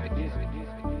my music.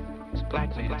 It's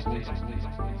black man's music.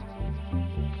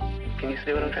 Can you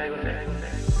see what I'm trying to say?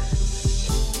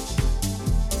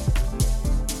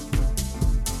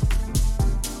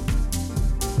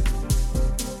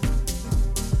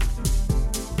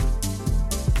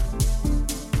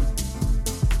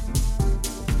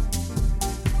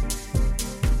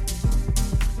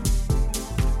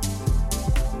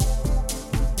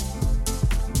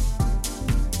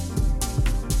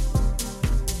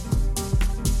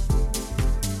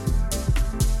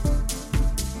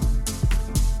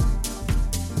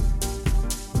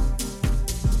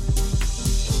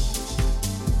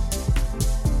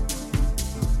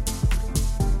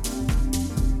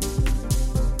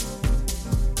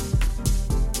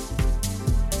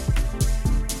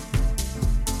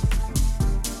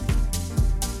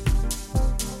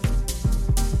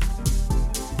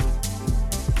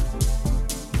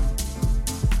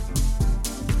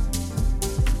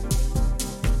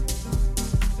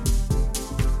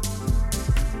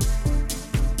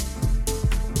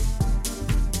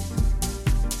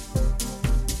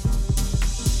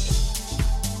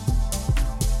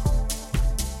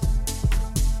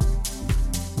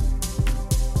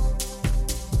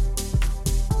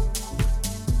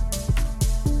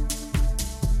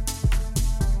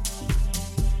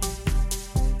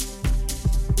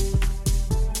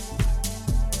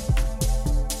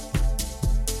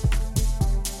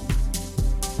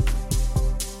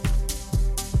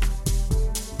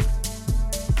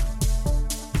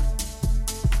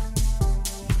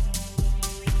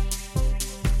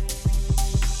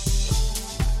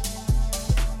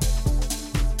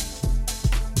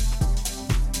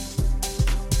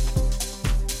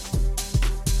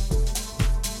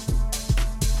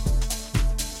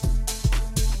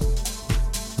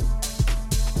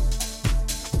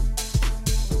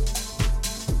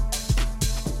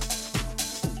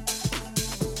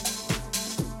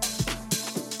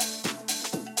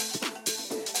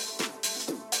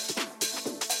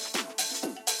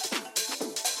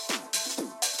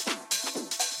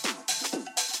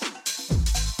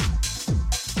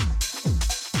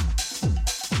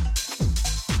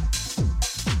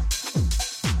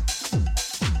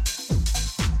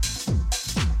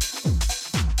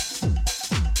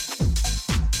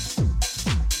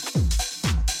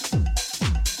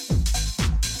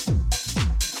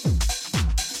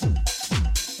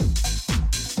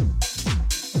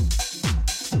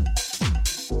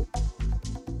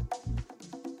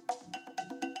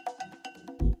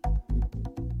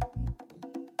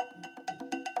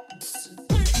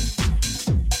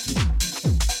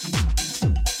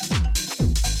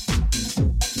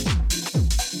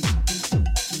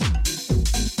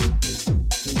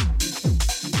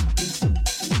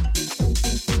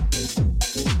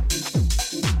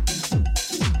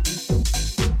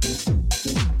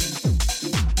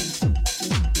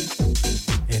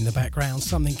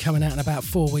 Something coming out in about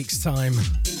 4 weeks' time.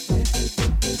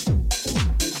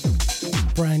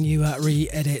 Brand new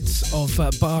re-edit of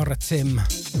Bora, Thym,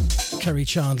 Kerri,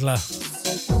 Chandler.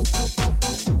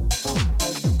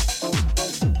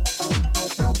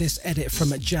 This edit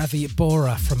from Javi,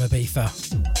 Bora from Ibiza.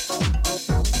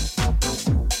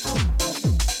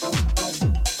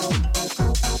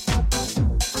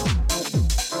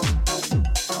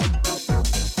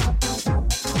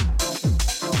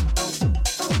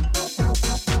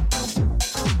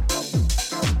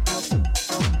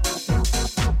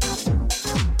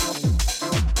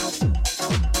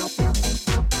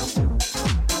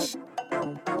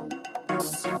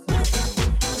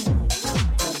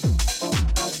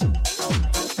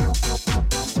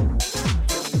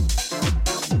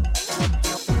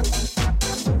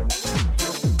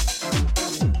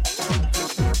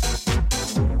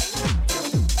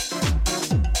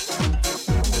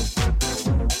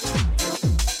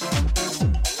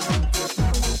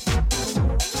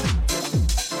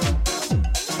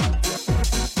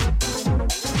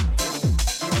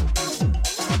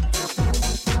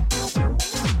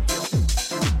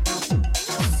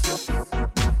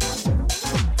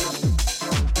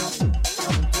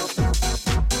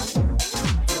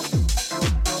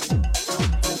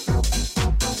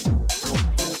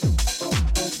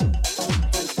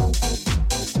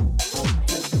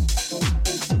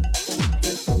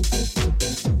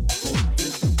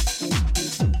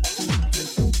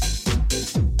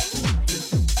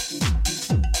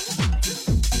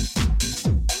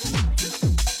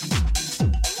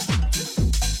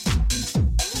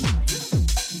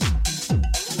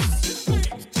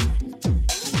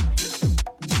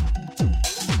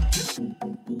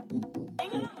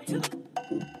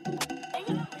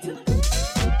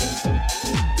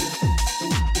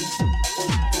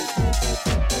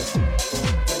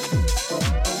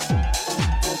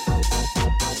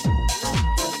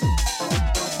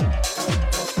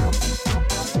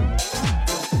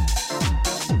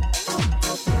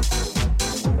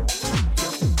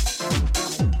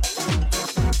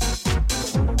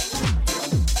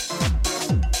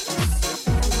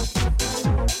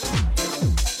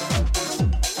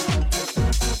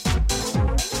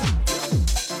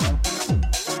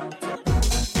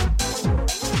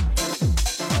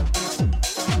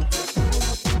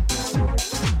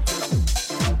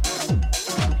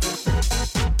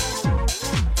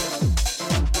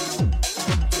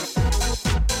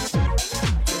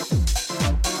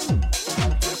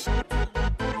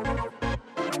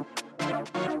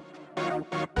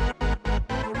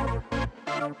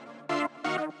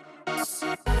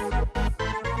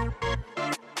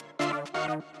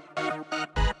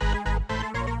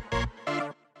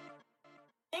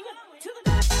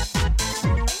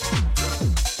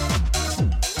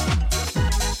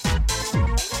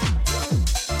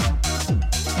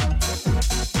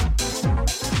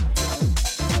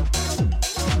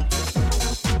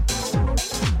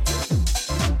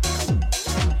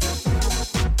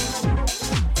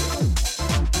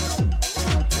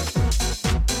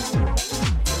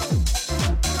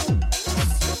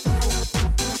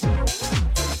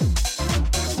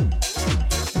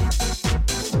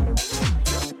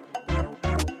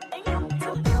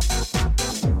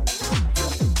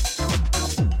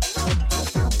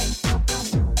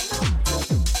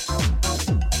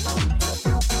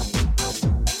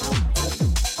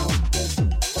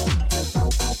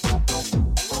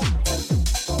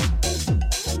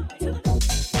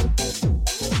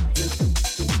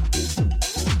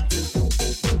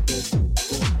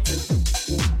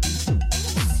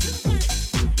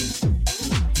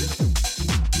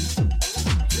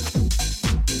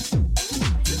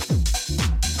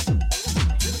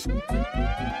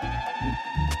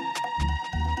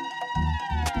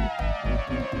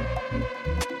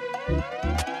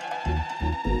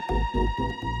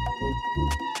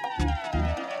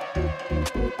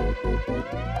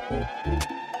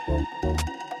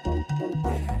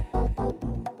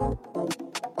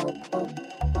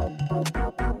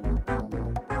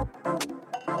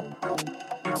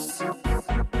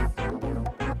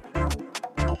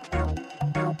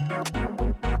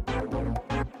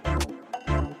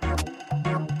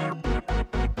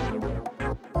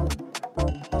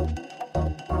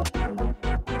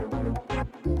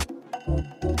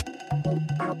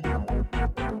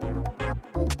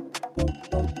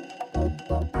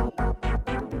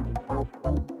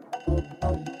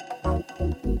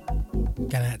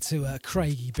 out to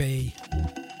Craigie B.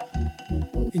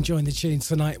 Enjoying the tunes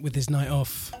tonight with his night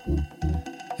off.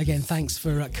 Again, thanks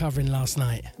for covering last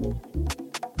night.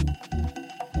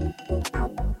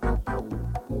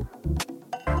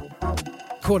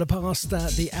 Quarter past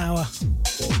the hour.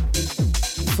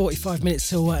 45 minutes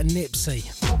till Nipsey.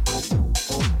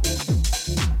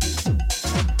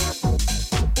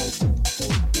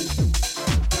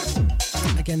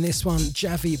 Again, this one,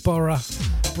 Javi Bora,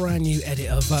 brand new edit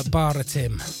of Bora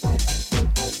Thym.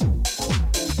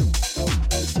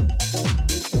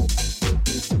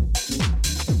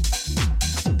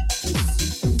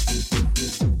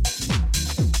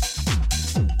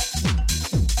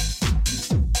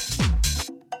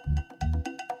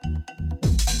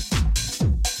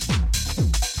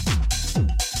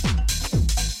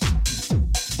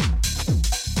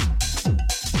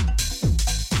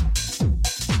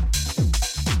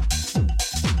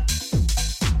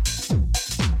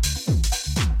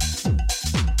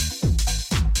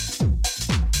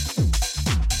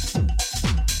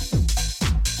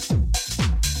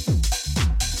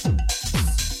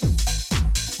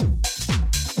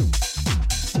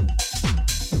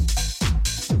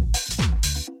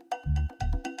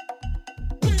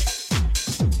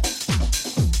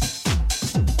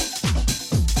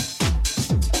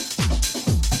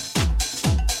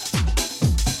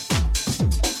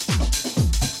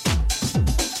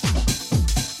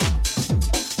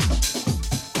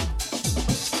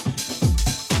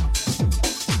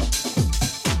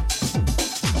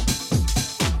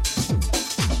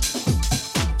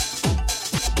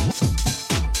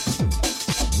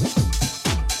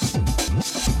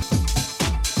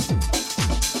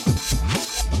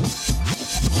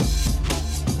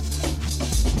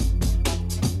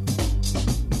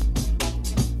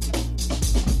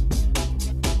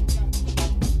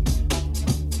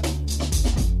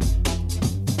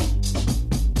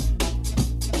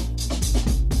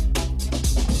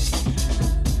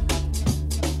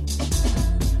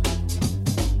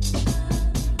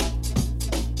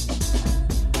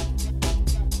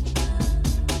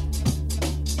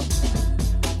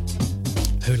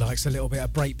 A little bit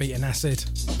of breakbeat and acid.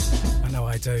 I know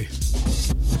I do.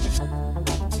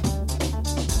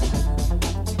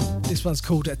 This one's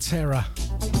called Terra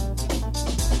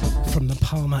from the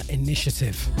Palmer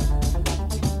Initiative.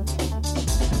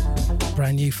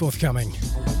 Brand new forthcoming.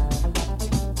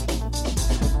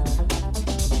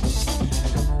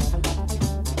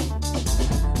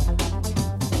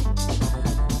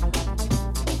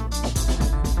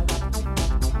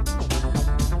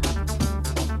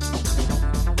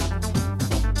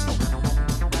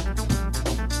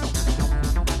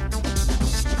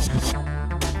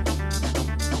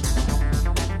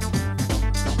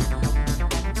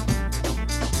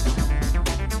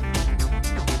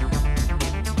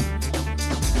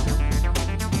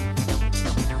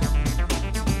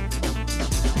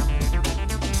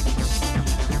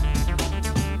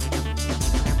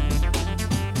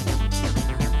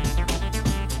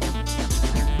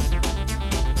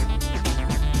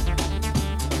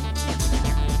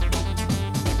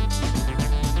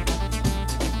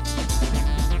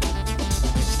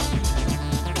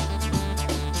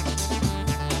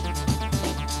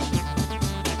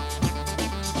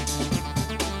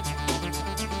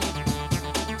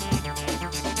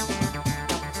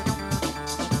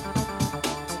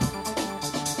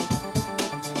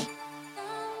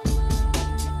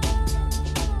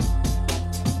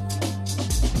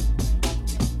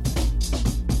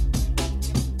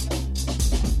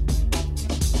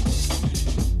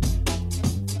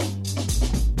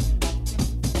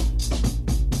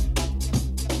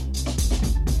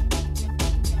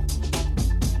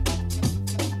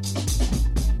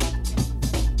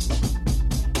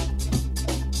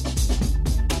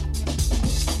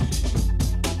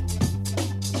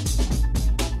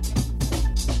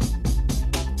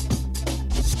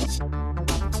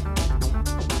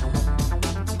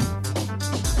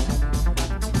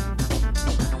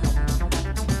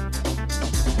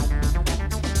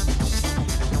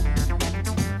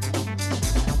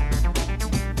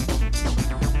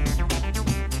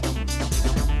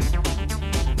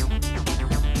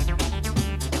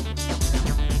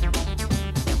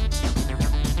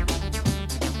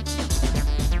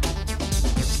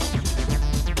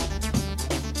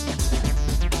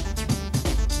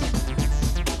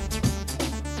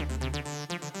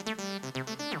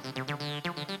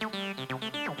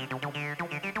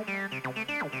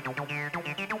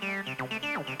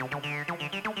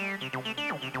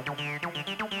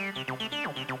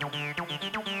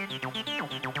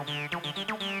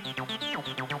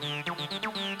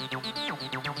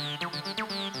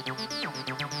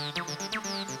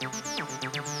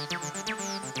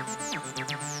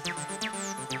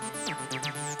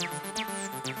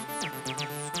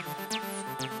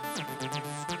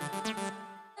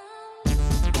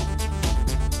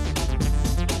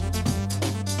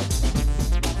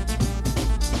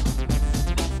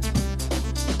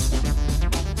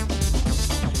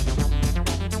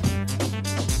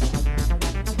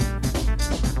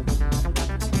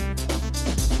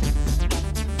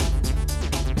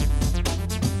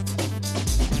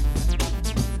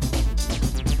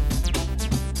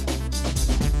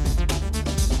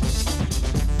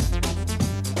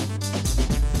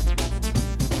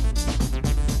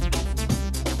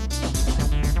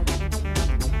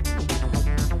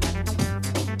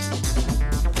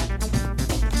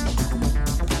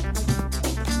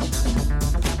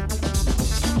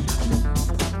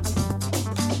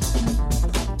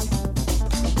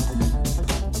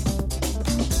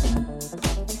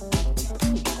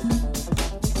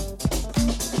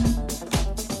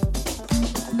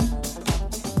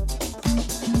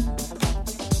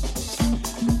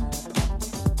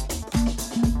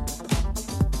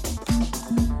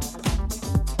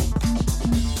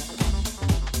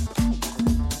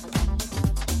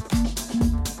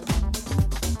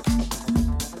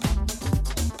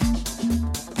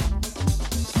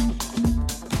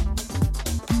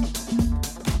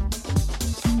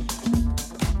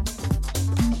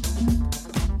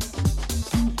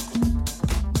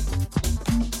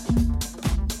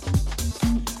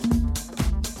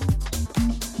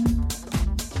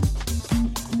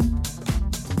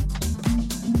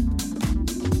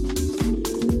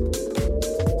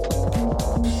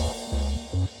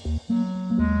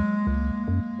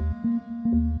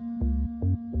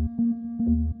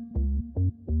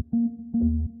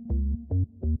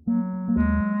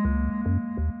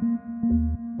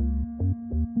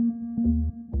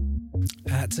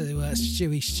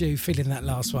 Stewie Stew, feeling that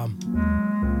last one.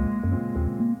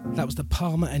 That was the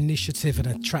Palmer Initiative and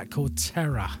a track called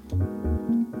Terra.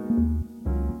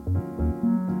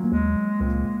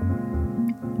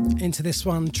 Into this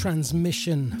one,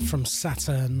 Transmission from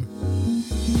Saturn.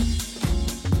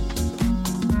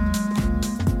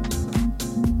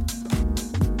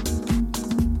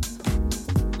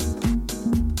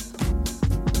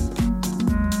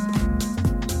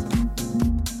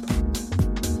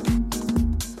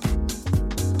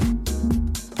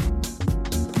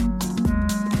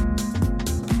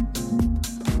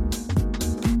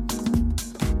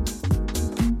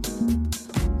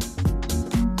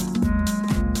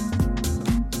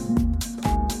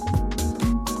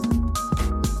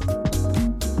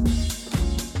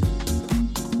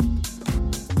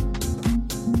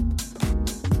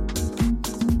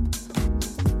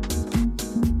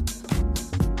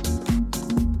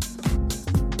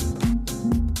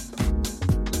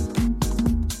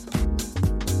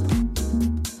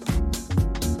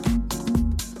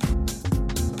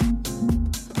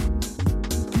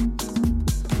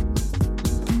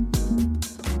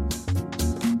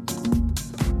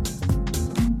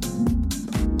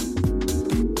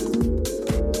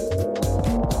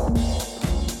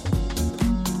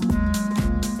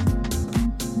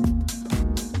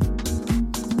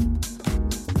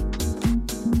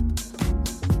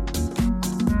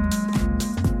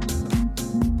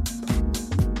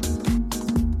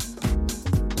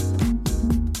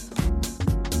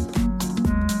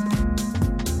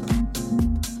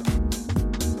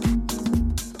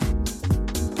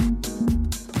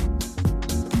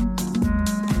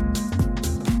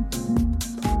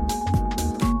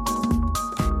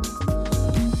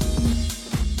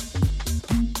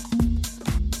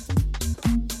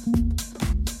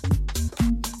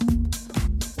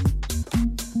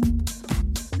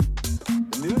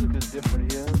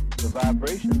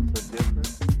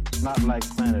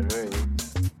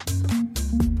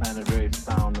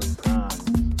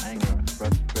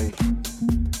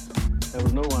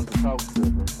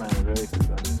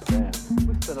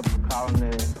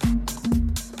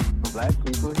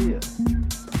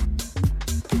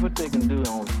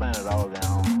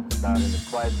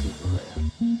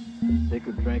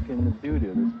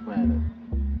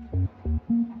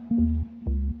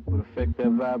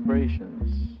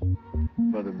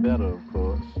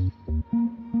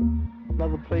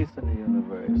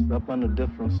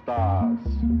 Different stars.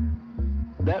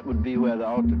 That would be where the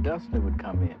altered destiny would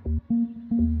come in.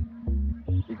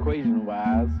 Equation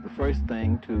wise, the first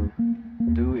thing to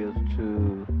do is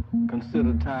to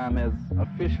consider time as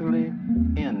officially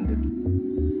ended.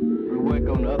 We work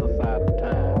on the other side of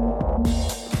time.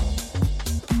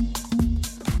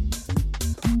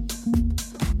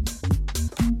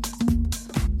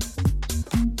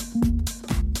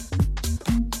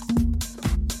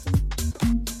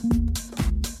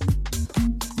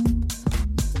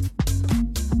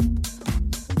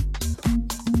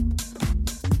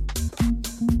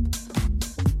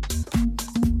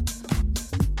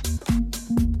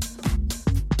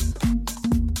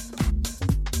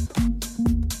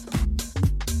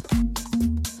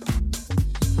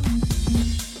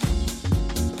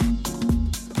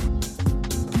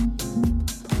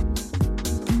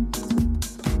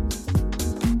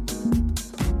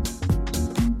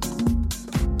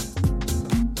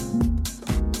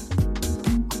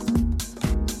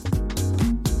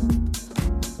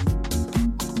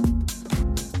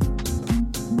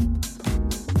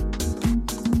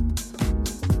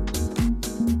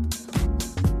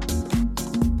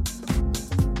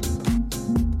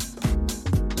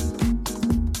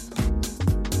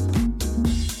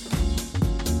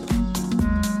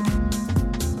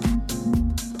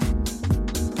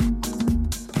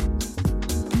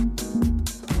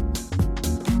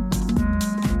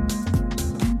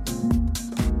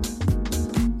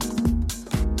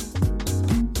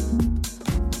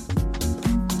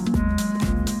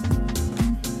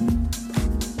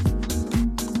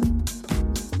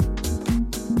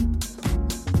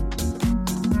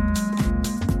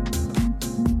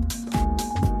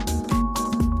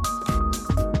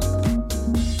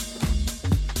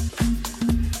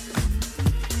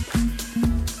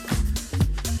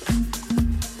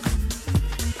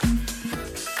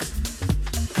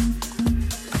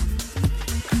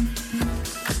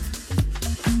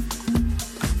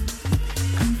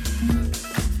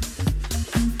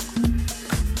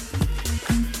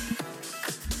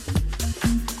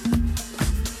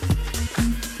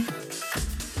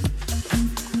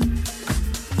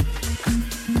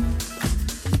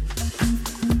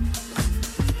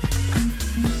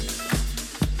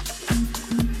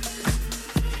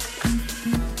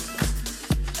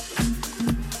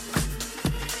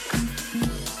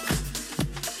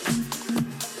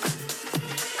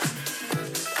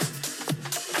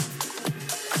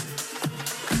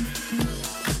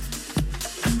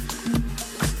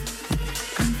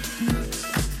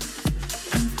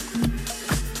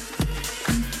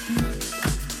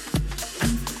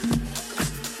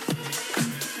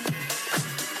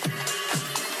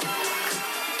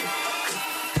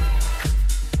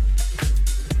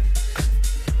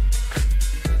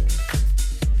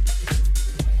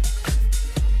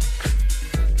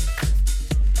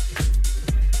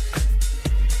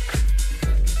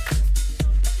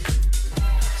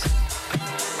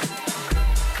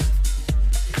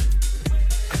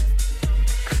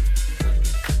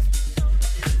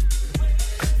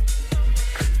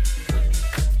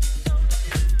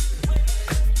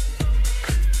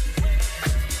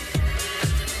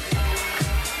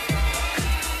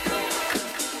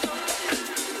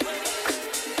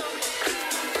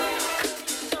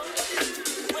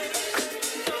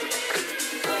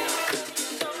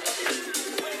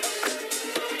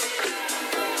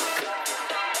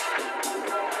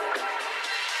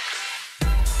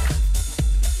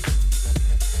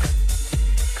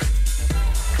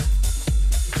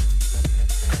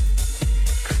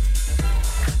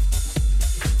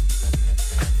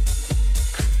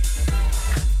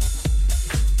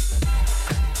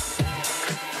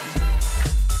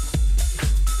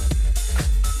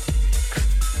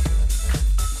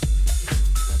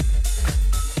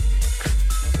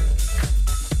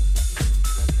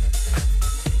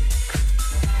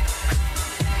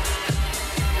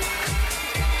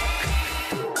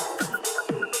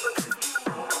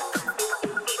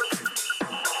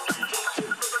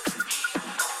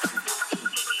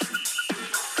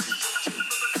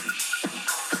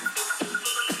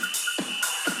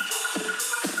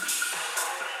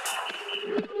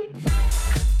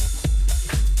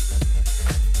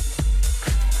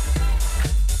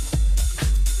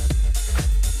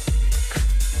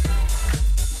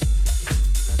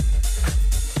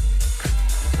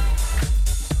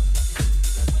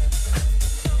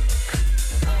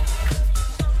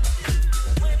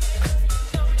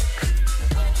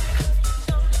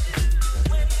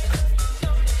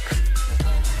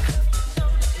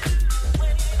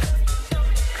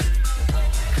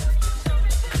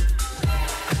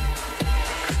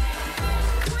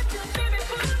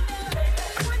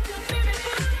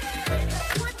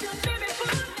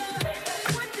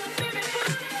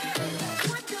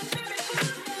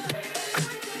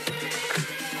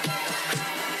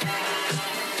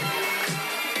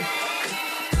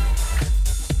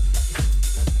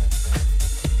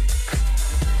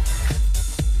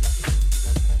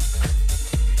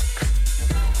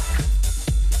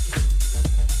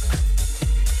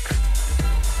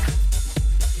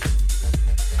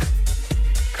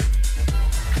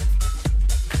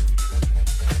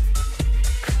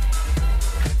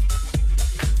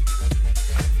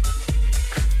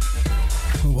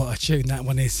 tune that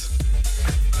one is.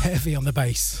 Heavy on the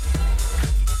bass.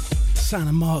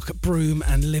 Santa Mark, Broom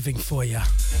and Living For Ya.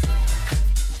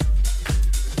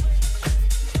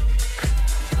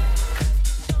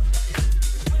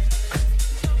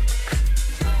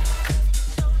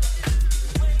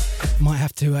 Might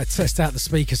have to test out the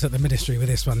speakers at the ministry with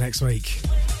this one next week.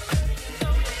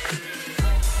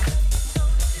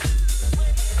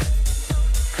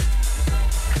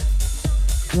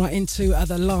 Right into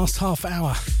the last half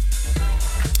hour.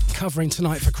 Covering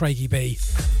tonight for Craigie B.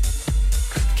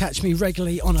 Catch me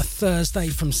regularly on a Thursday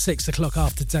from 6 o'clock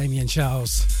after Damien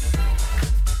Charles.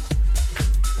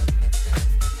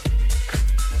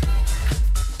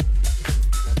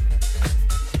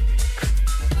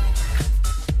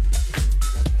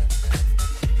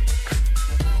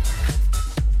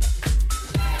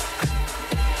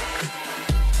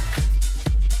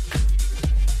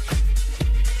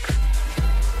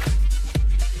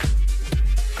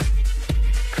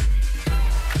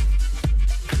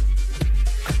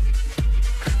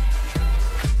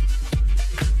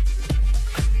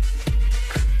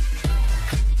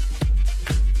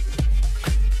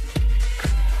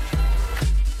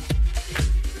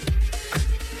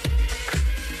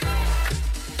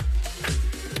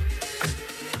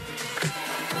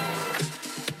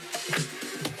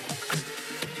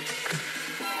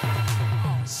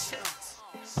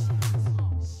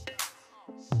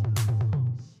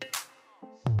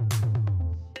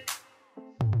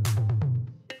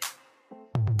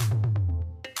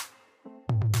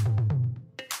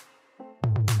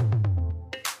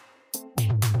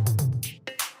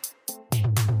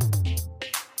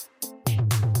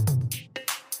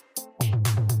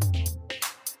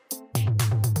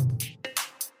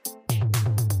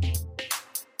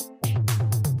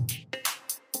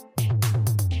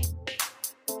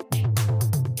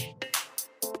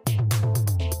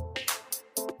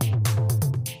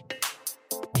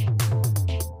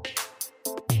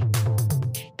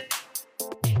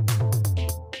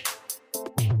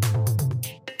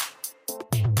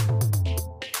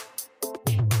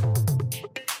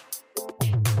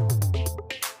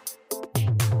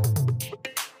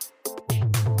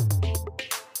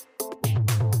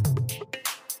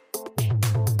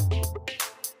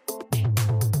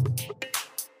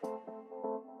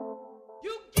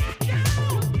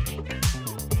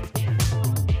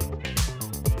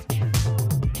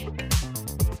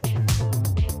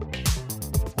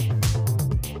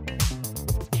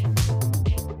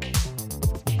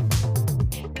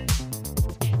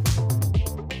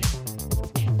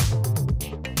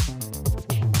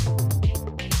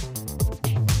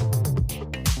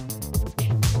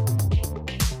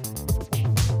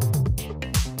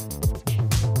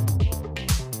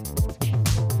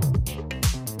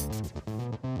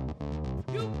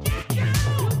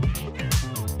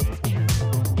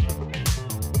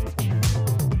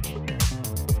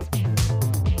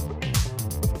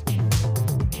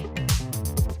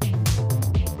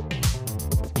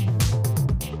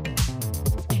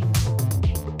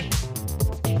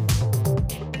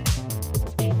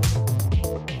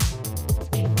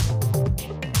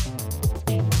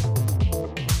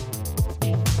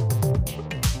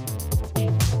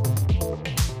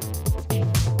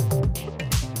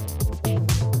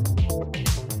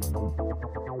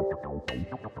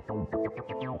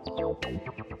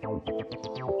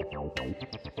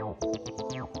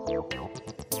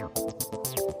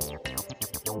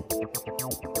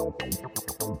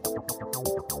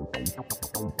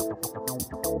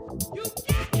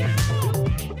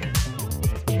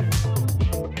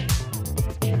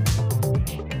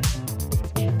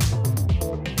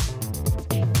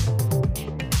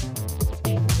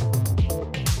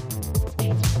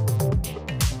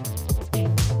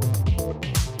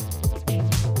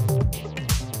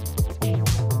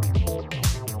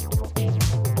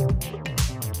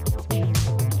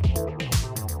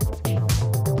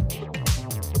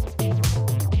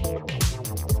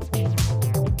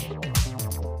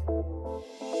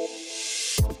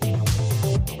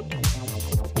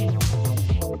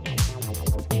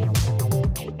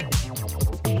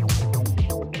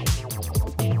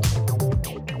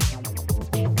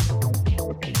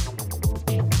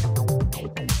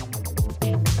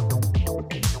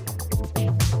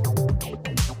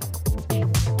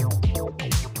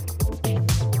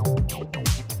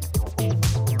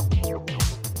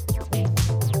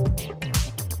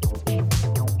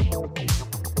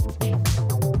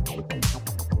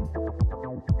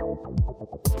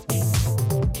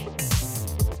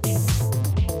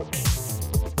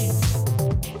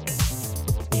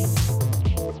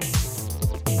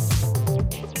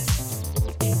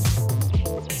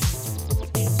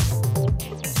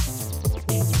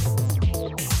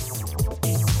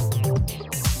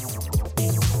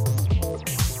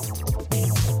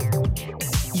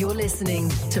 You're listening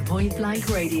to Point Blank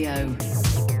Radio.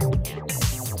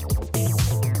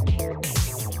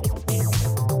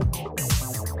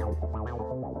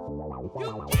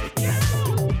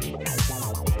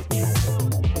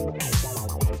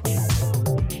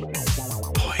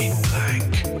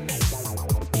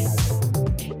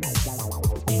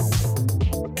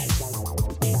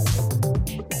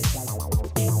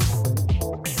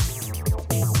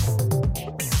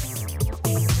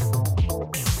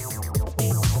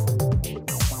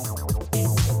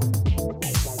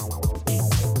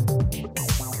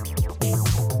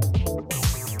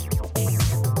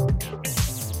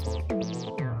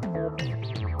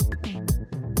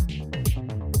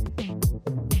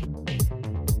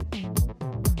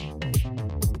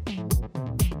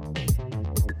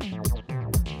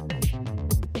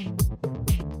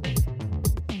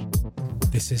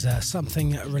 This is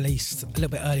something released a little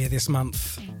bit earlier this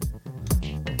month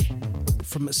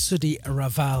from Suddi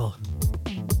Raval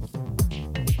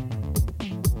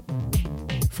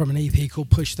from an EP called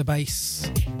Push the Bass.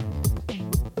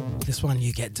 This one,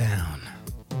 You Get Down.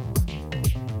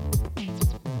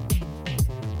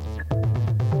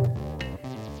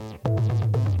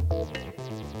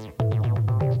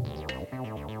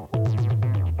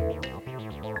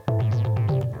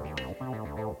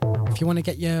 If you want to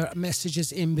get your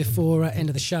messages in before end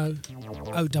of the show,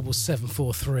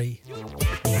 07743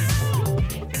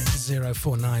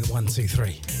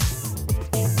 049123.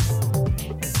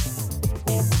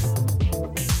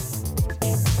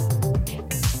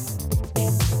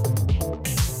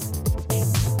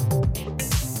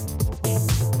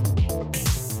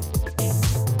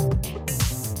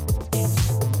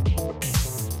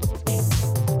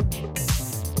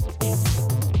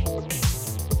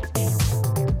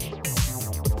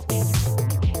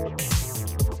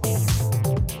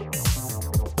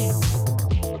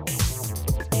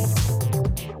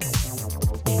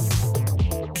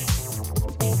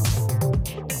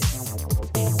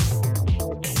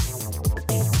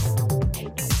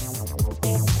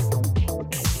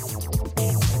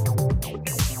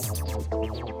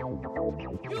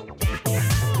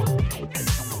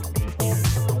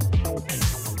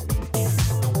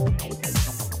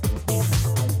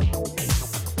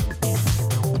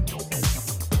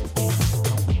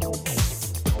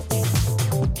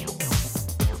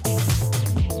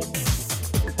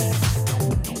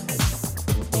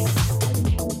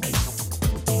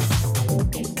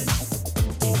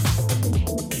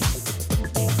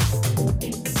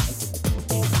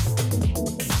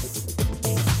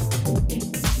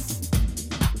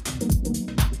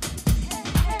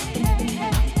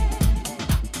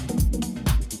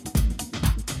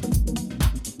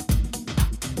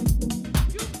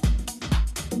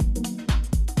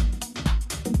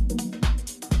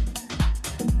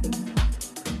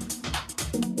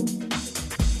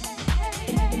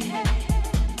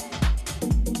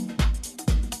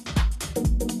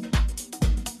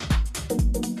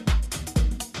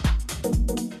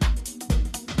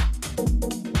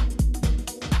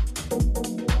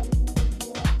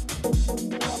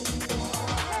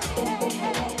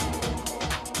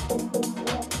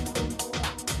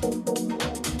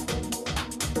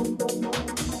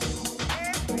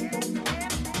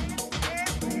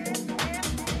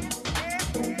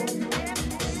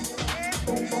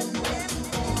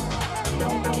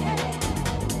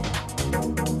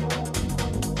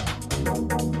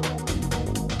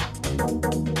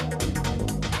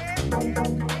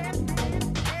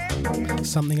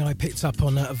 Something I picked up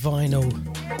on vinyl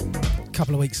a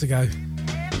couple of weeks ago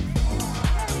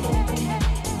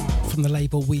from the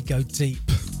label We Go Deep.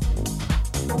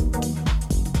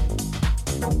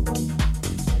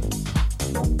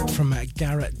 From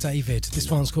Garrett David. This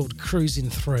one's called Cruising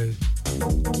Through.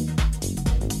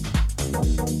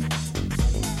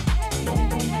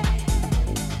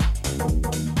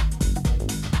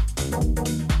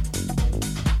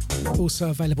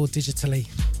 Also available digitally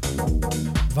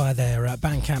via their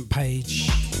Bandcamp page.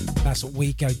 That's what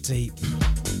We Go Deep.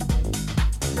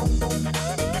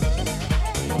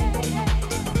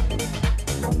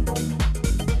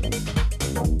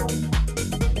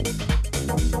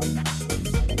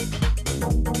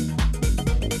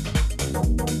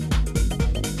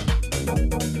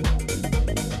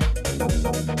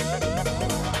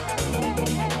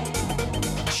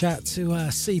 Shout to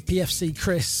CPFC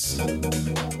Chris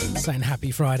saying happy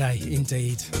Friday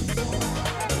indeed.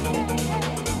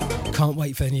 Can't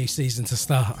wait for the new season to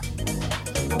start.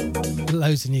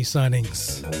 Loads of new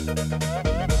signings.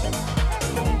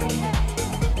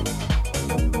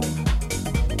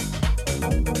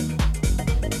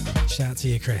 Shout out to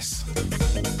you, Chris.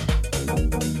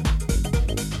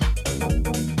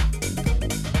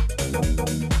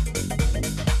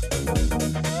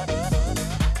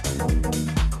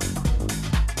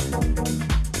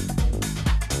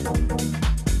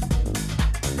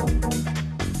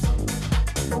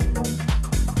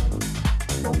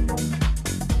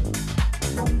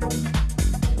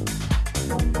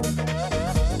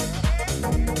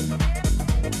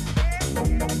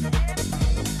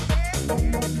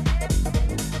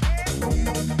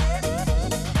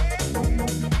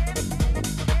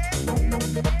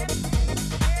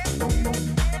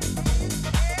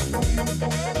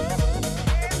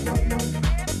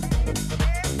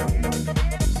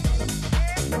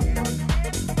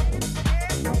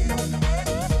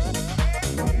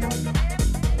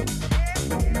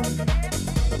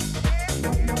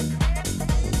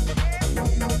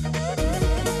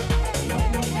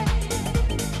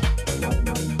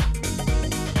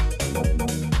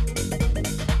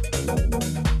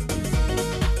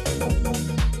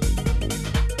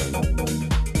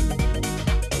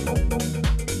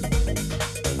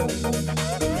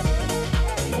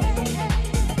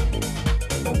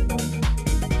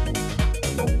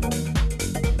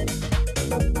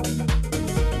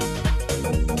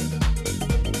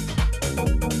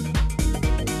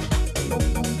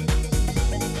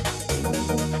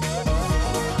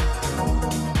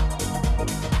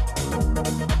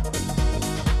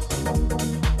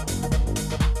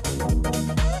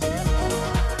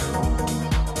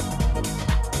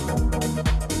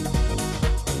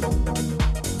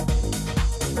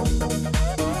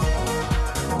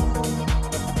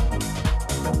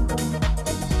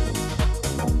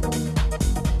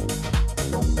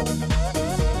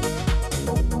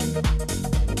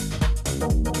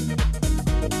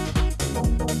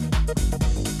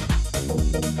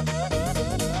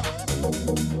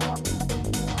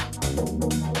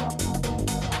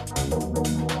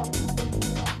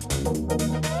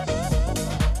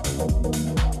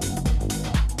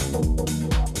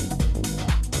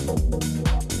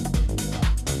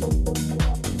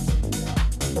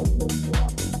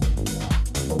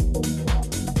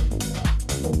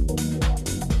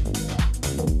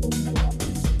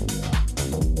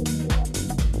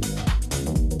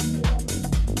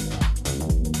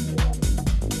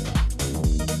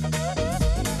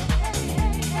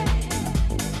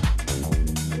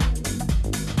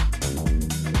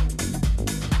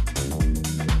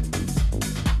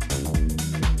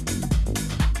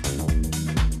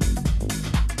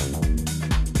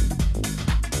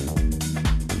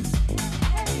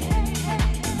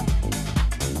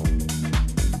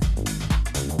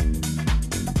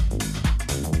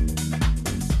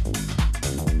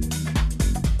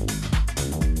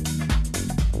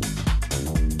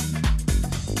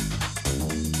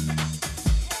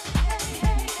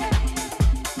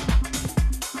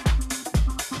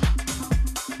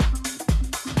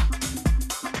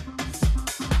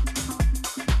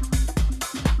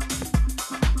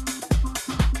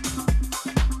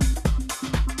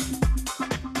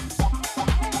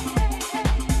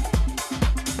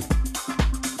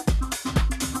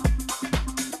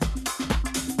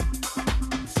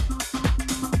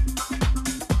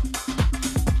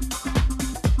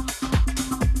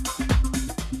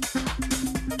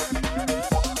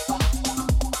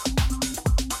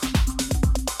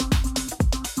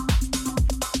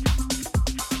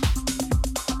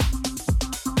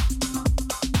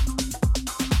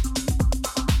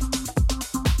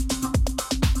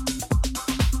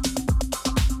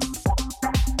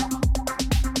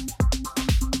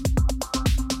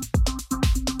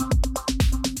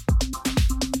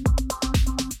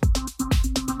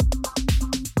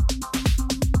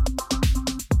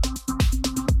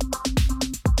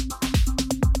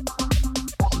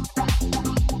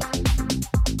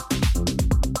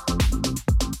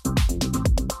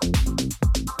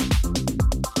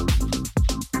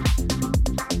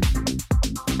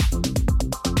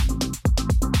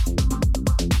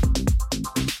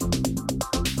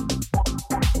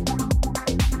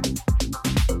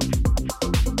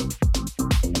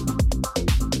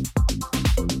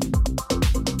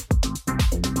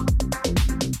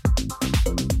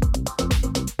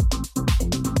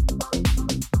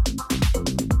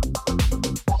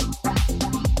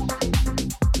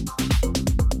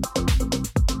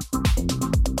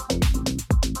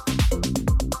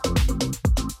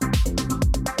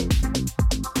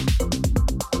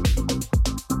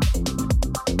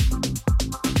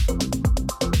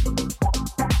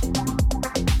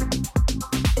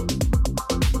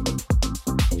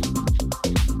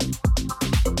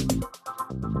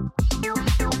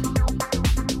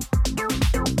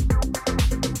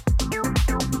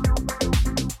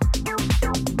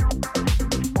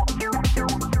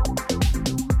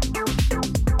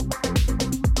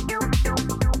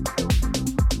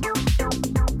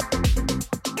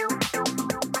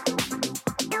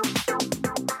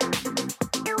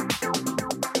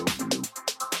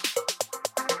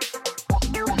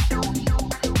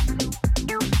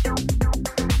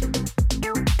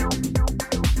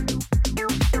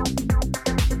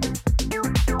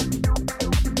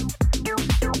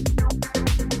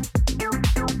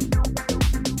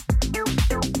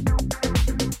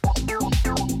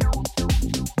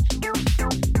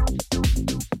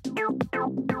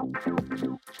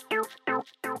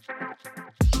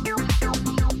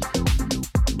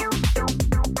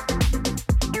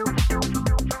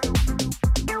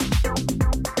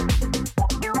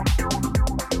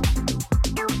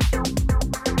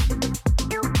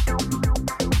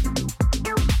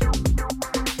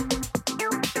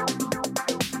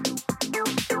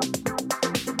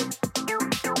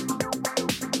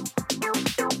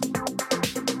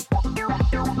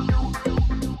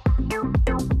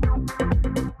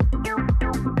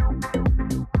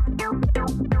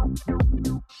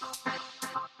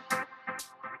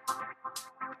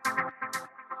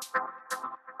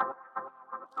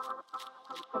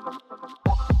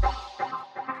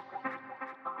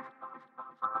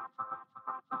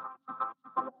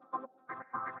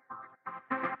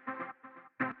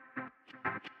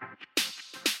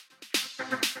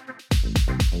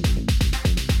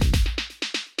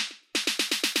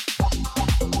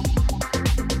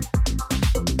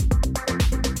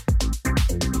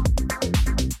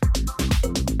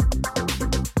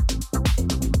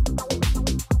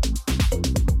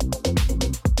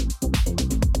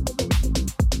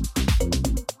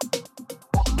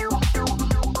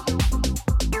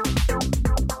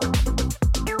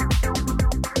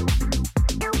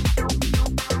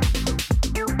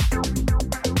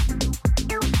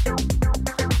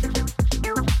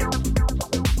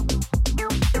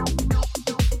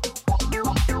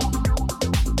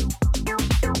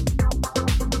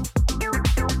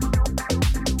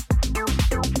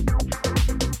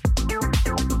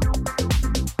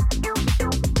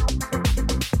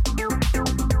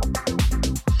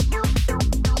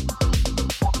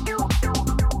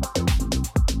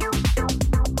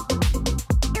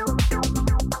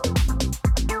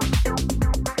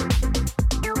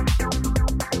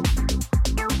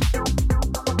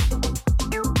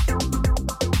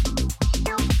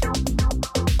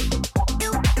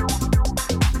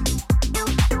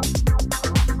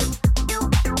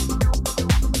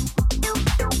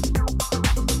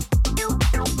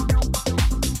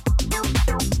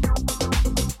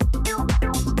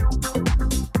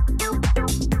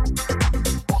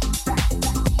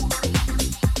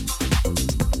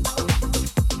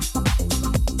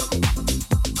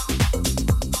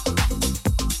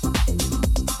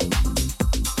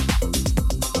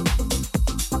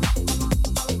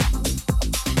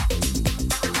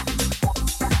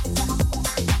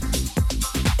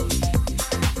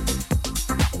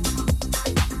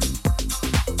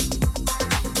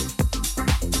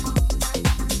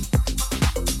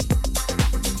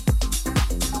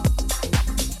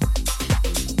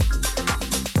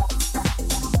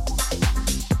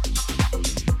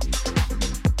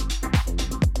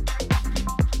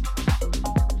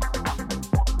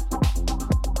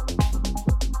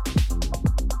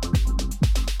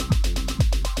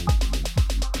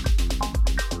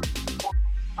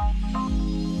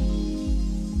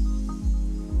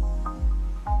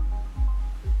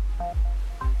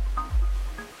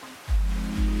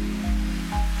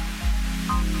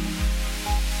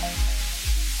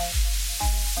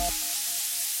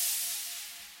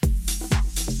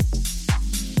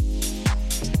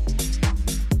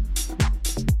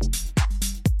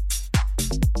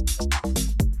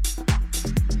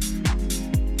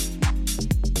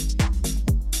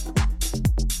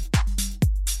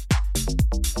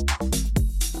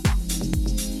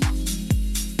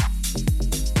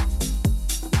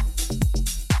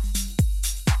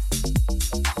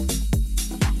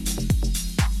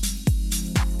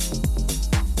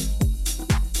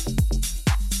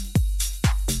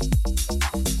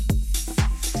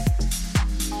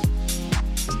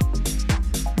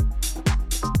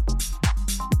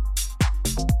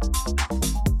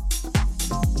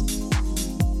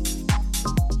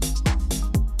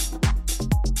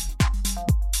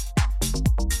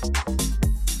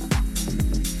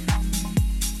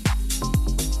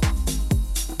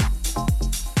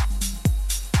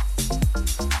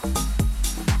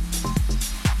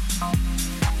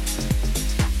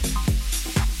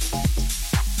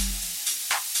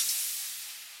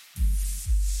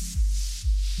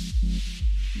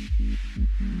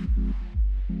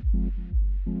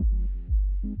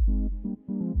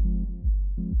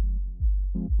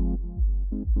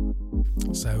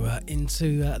 So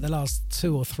into the last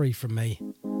two or three from me.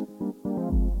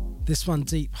 This one,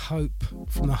 Deep Hope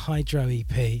from the Hydro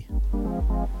EP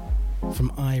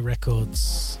from I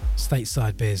Records,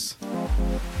 Stateside Biz.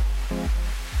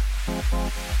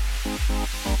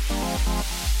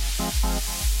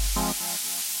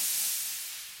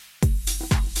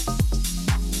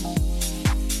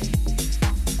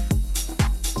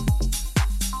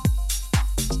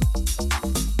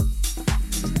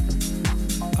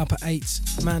 Up at 8,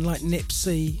 man like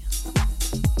Nipsey.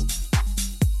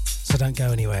 So don't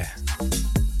go anywhere.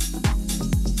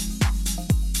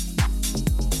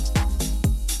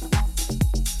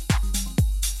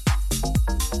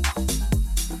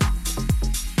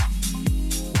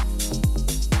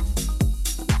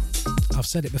 I've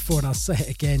said it before and I'll say it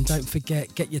again. Don't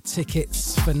forget, get your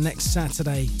tickets for next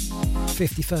Saturday,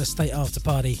 51st State After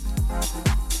Party,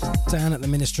 down at the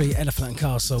Ministry, Elephant and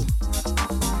Castle.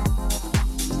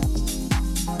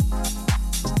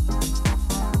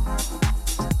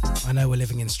 I know we're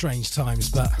living in strange times,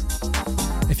 but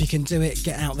if you can do it,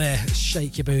 get out there,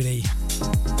 shake your booty,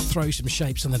 throw some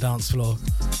shapes on the dance floor,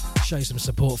 show some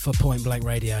support for Point Blank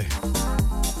Radio.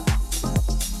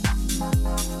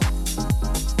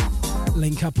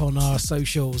 Link up on our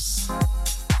socials.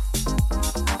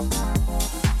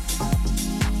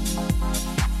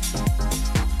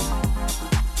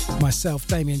 Myself,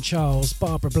 Damien Charles,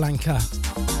 Barbara Blanca,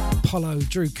 Apollo,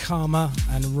 Drew Karma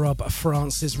and Rob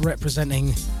Francis representing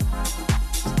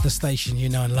the station you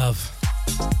know and love.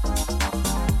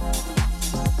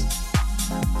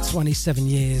 27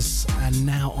 years and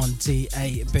now on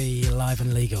DAB Live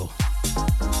and Legal.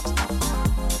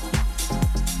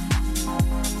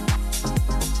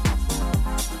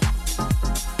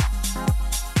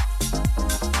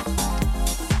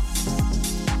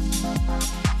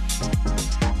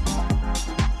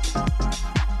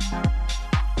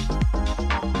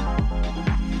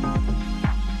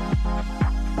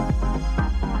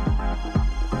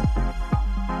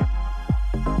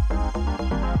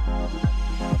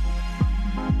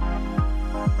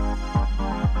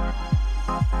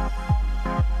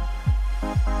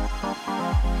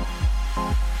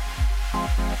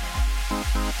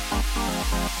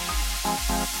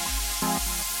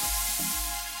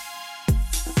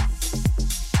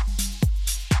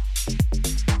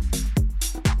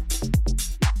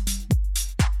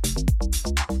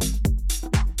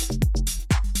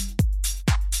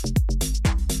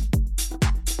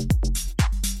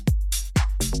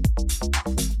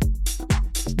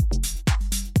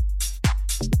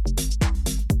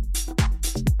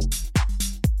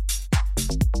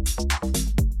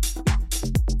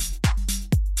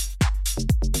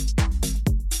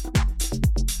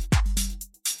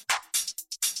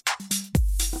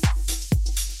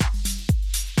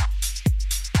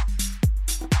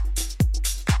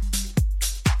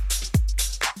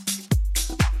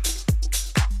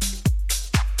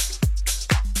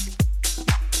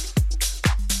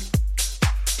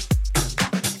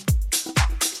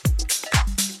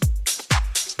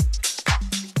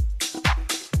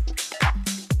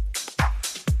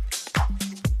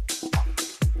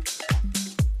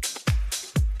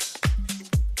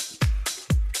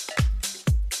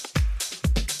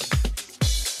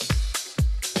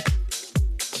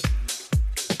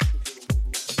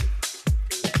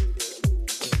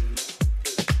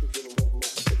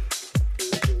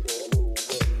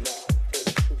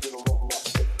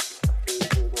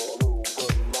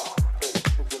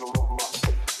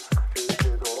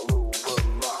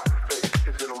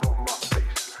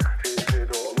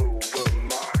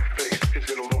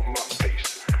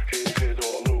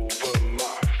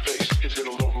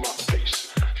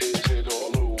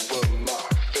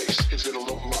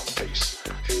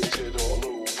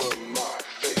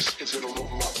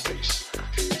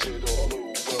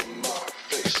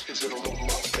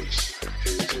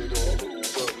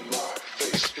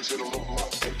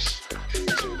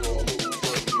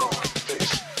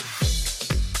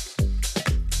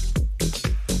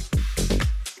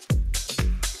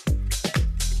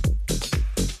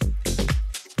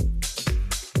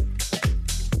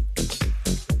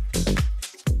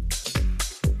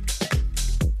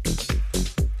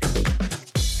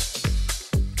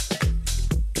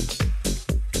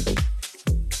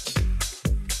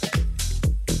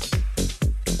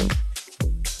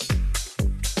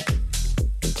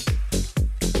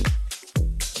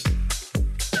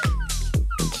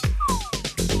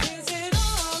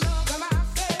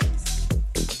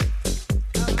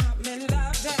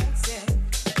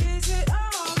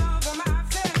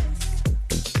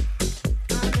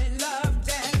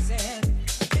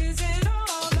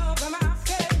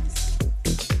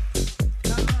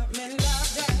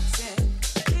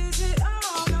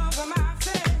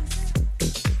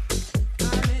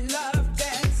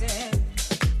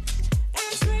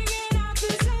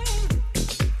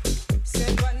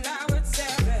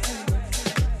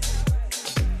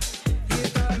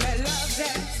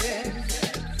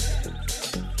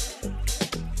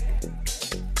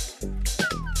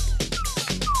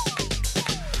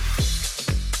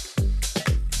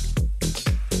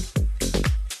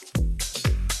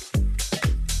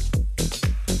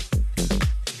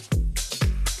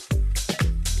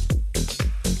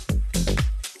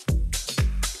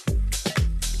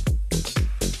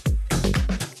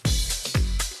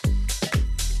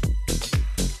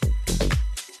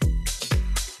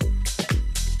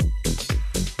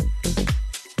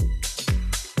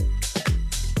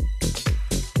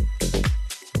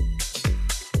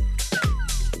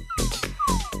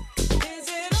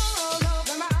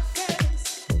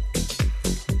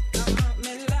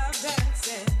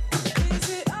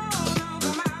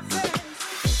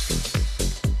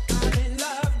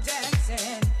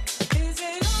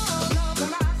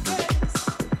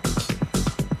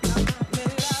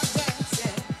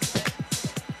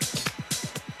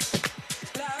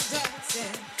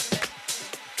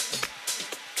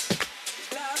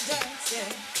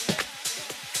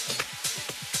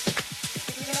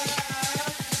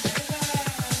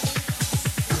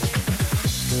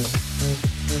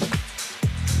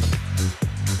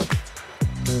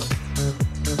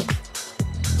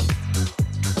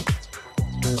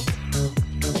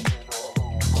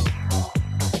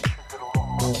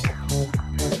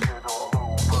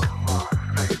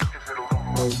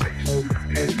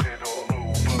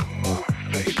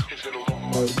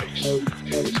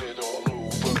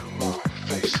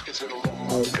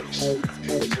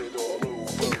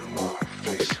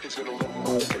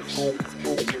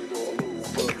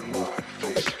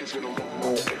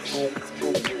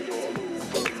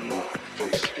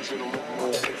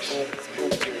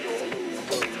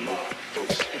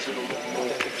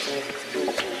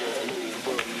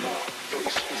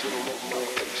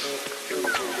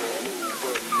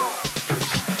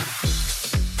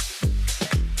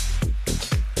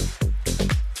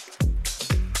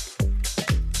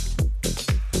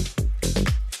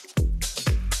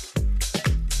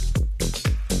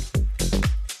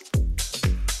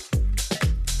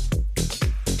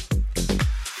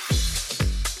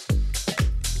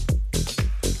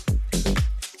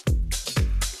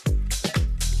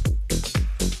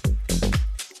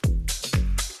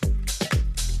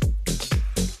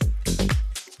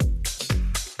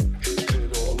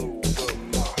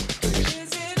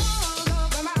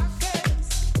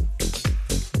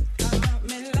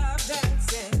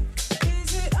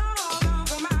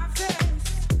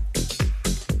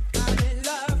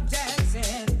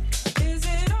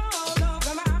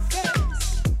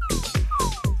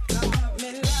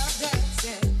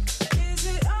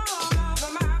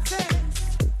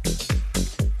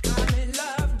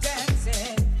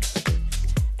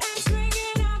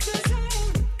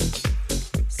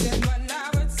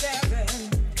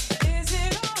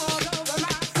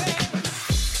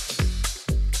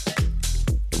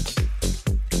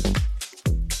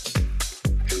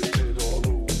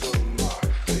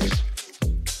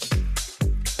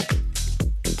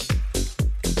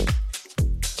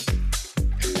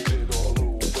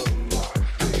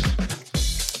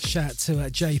 Shout to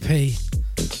JP,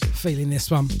 feeling this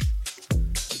one.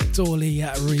 Dawley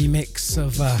remix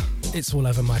of It's All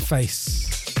Over My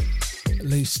Face,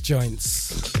 Loose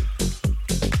Joints.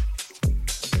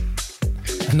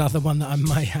 Another one that I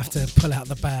may have to pull out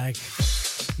the bag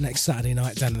next Saturday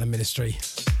night down at the Ministry.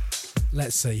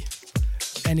 Let's see.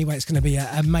 Anyway, it's going to be an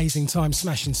amazing time,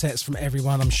 smashing sets from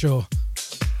everyone, I'm sure.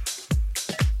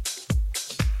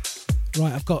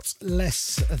 Right, I've got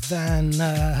less than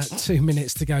 2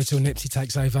 minutes to go till Nipsey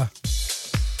takes over.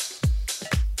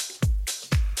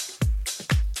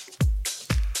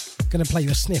 Going to play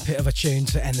you a snippet of a tune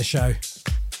to end the show.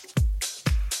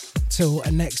 Till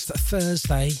next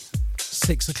Thursday,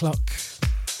 6 o'clock.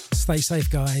 Stay safe,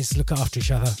 guys. Look after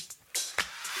each other.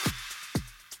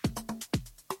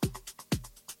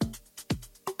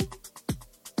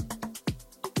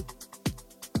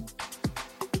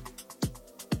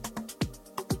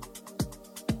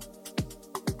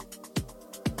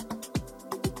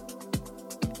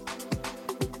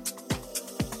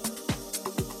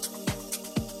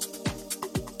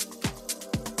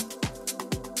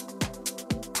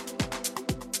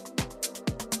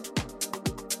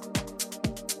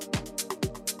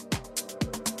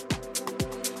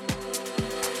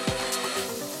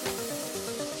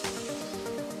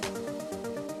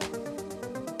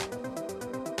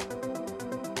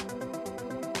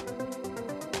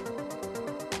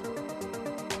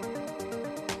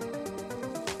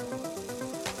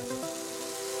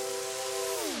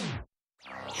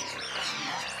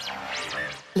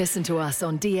 Listen to us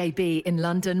on DAB in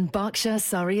London, Berkshire,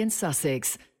 Surrey and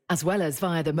Sussex, as well as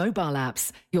via the mobile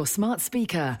apps, your smart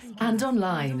speaker and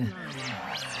online.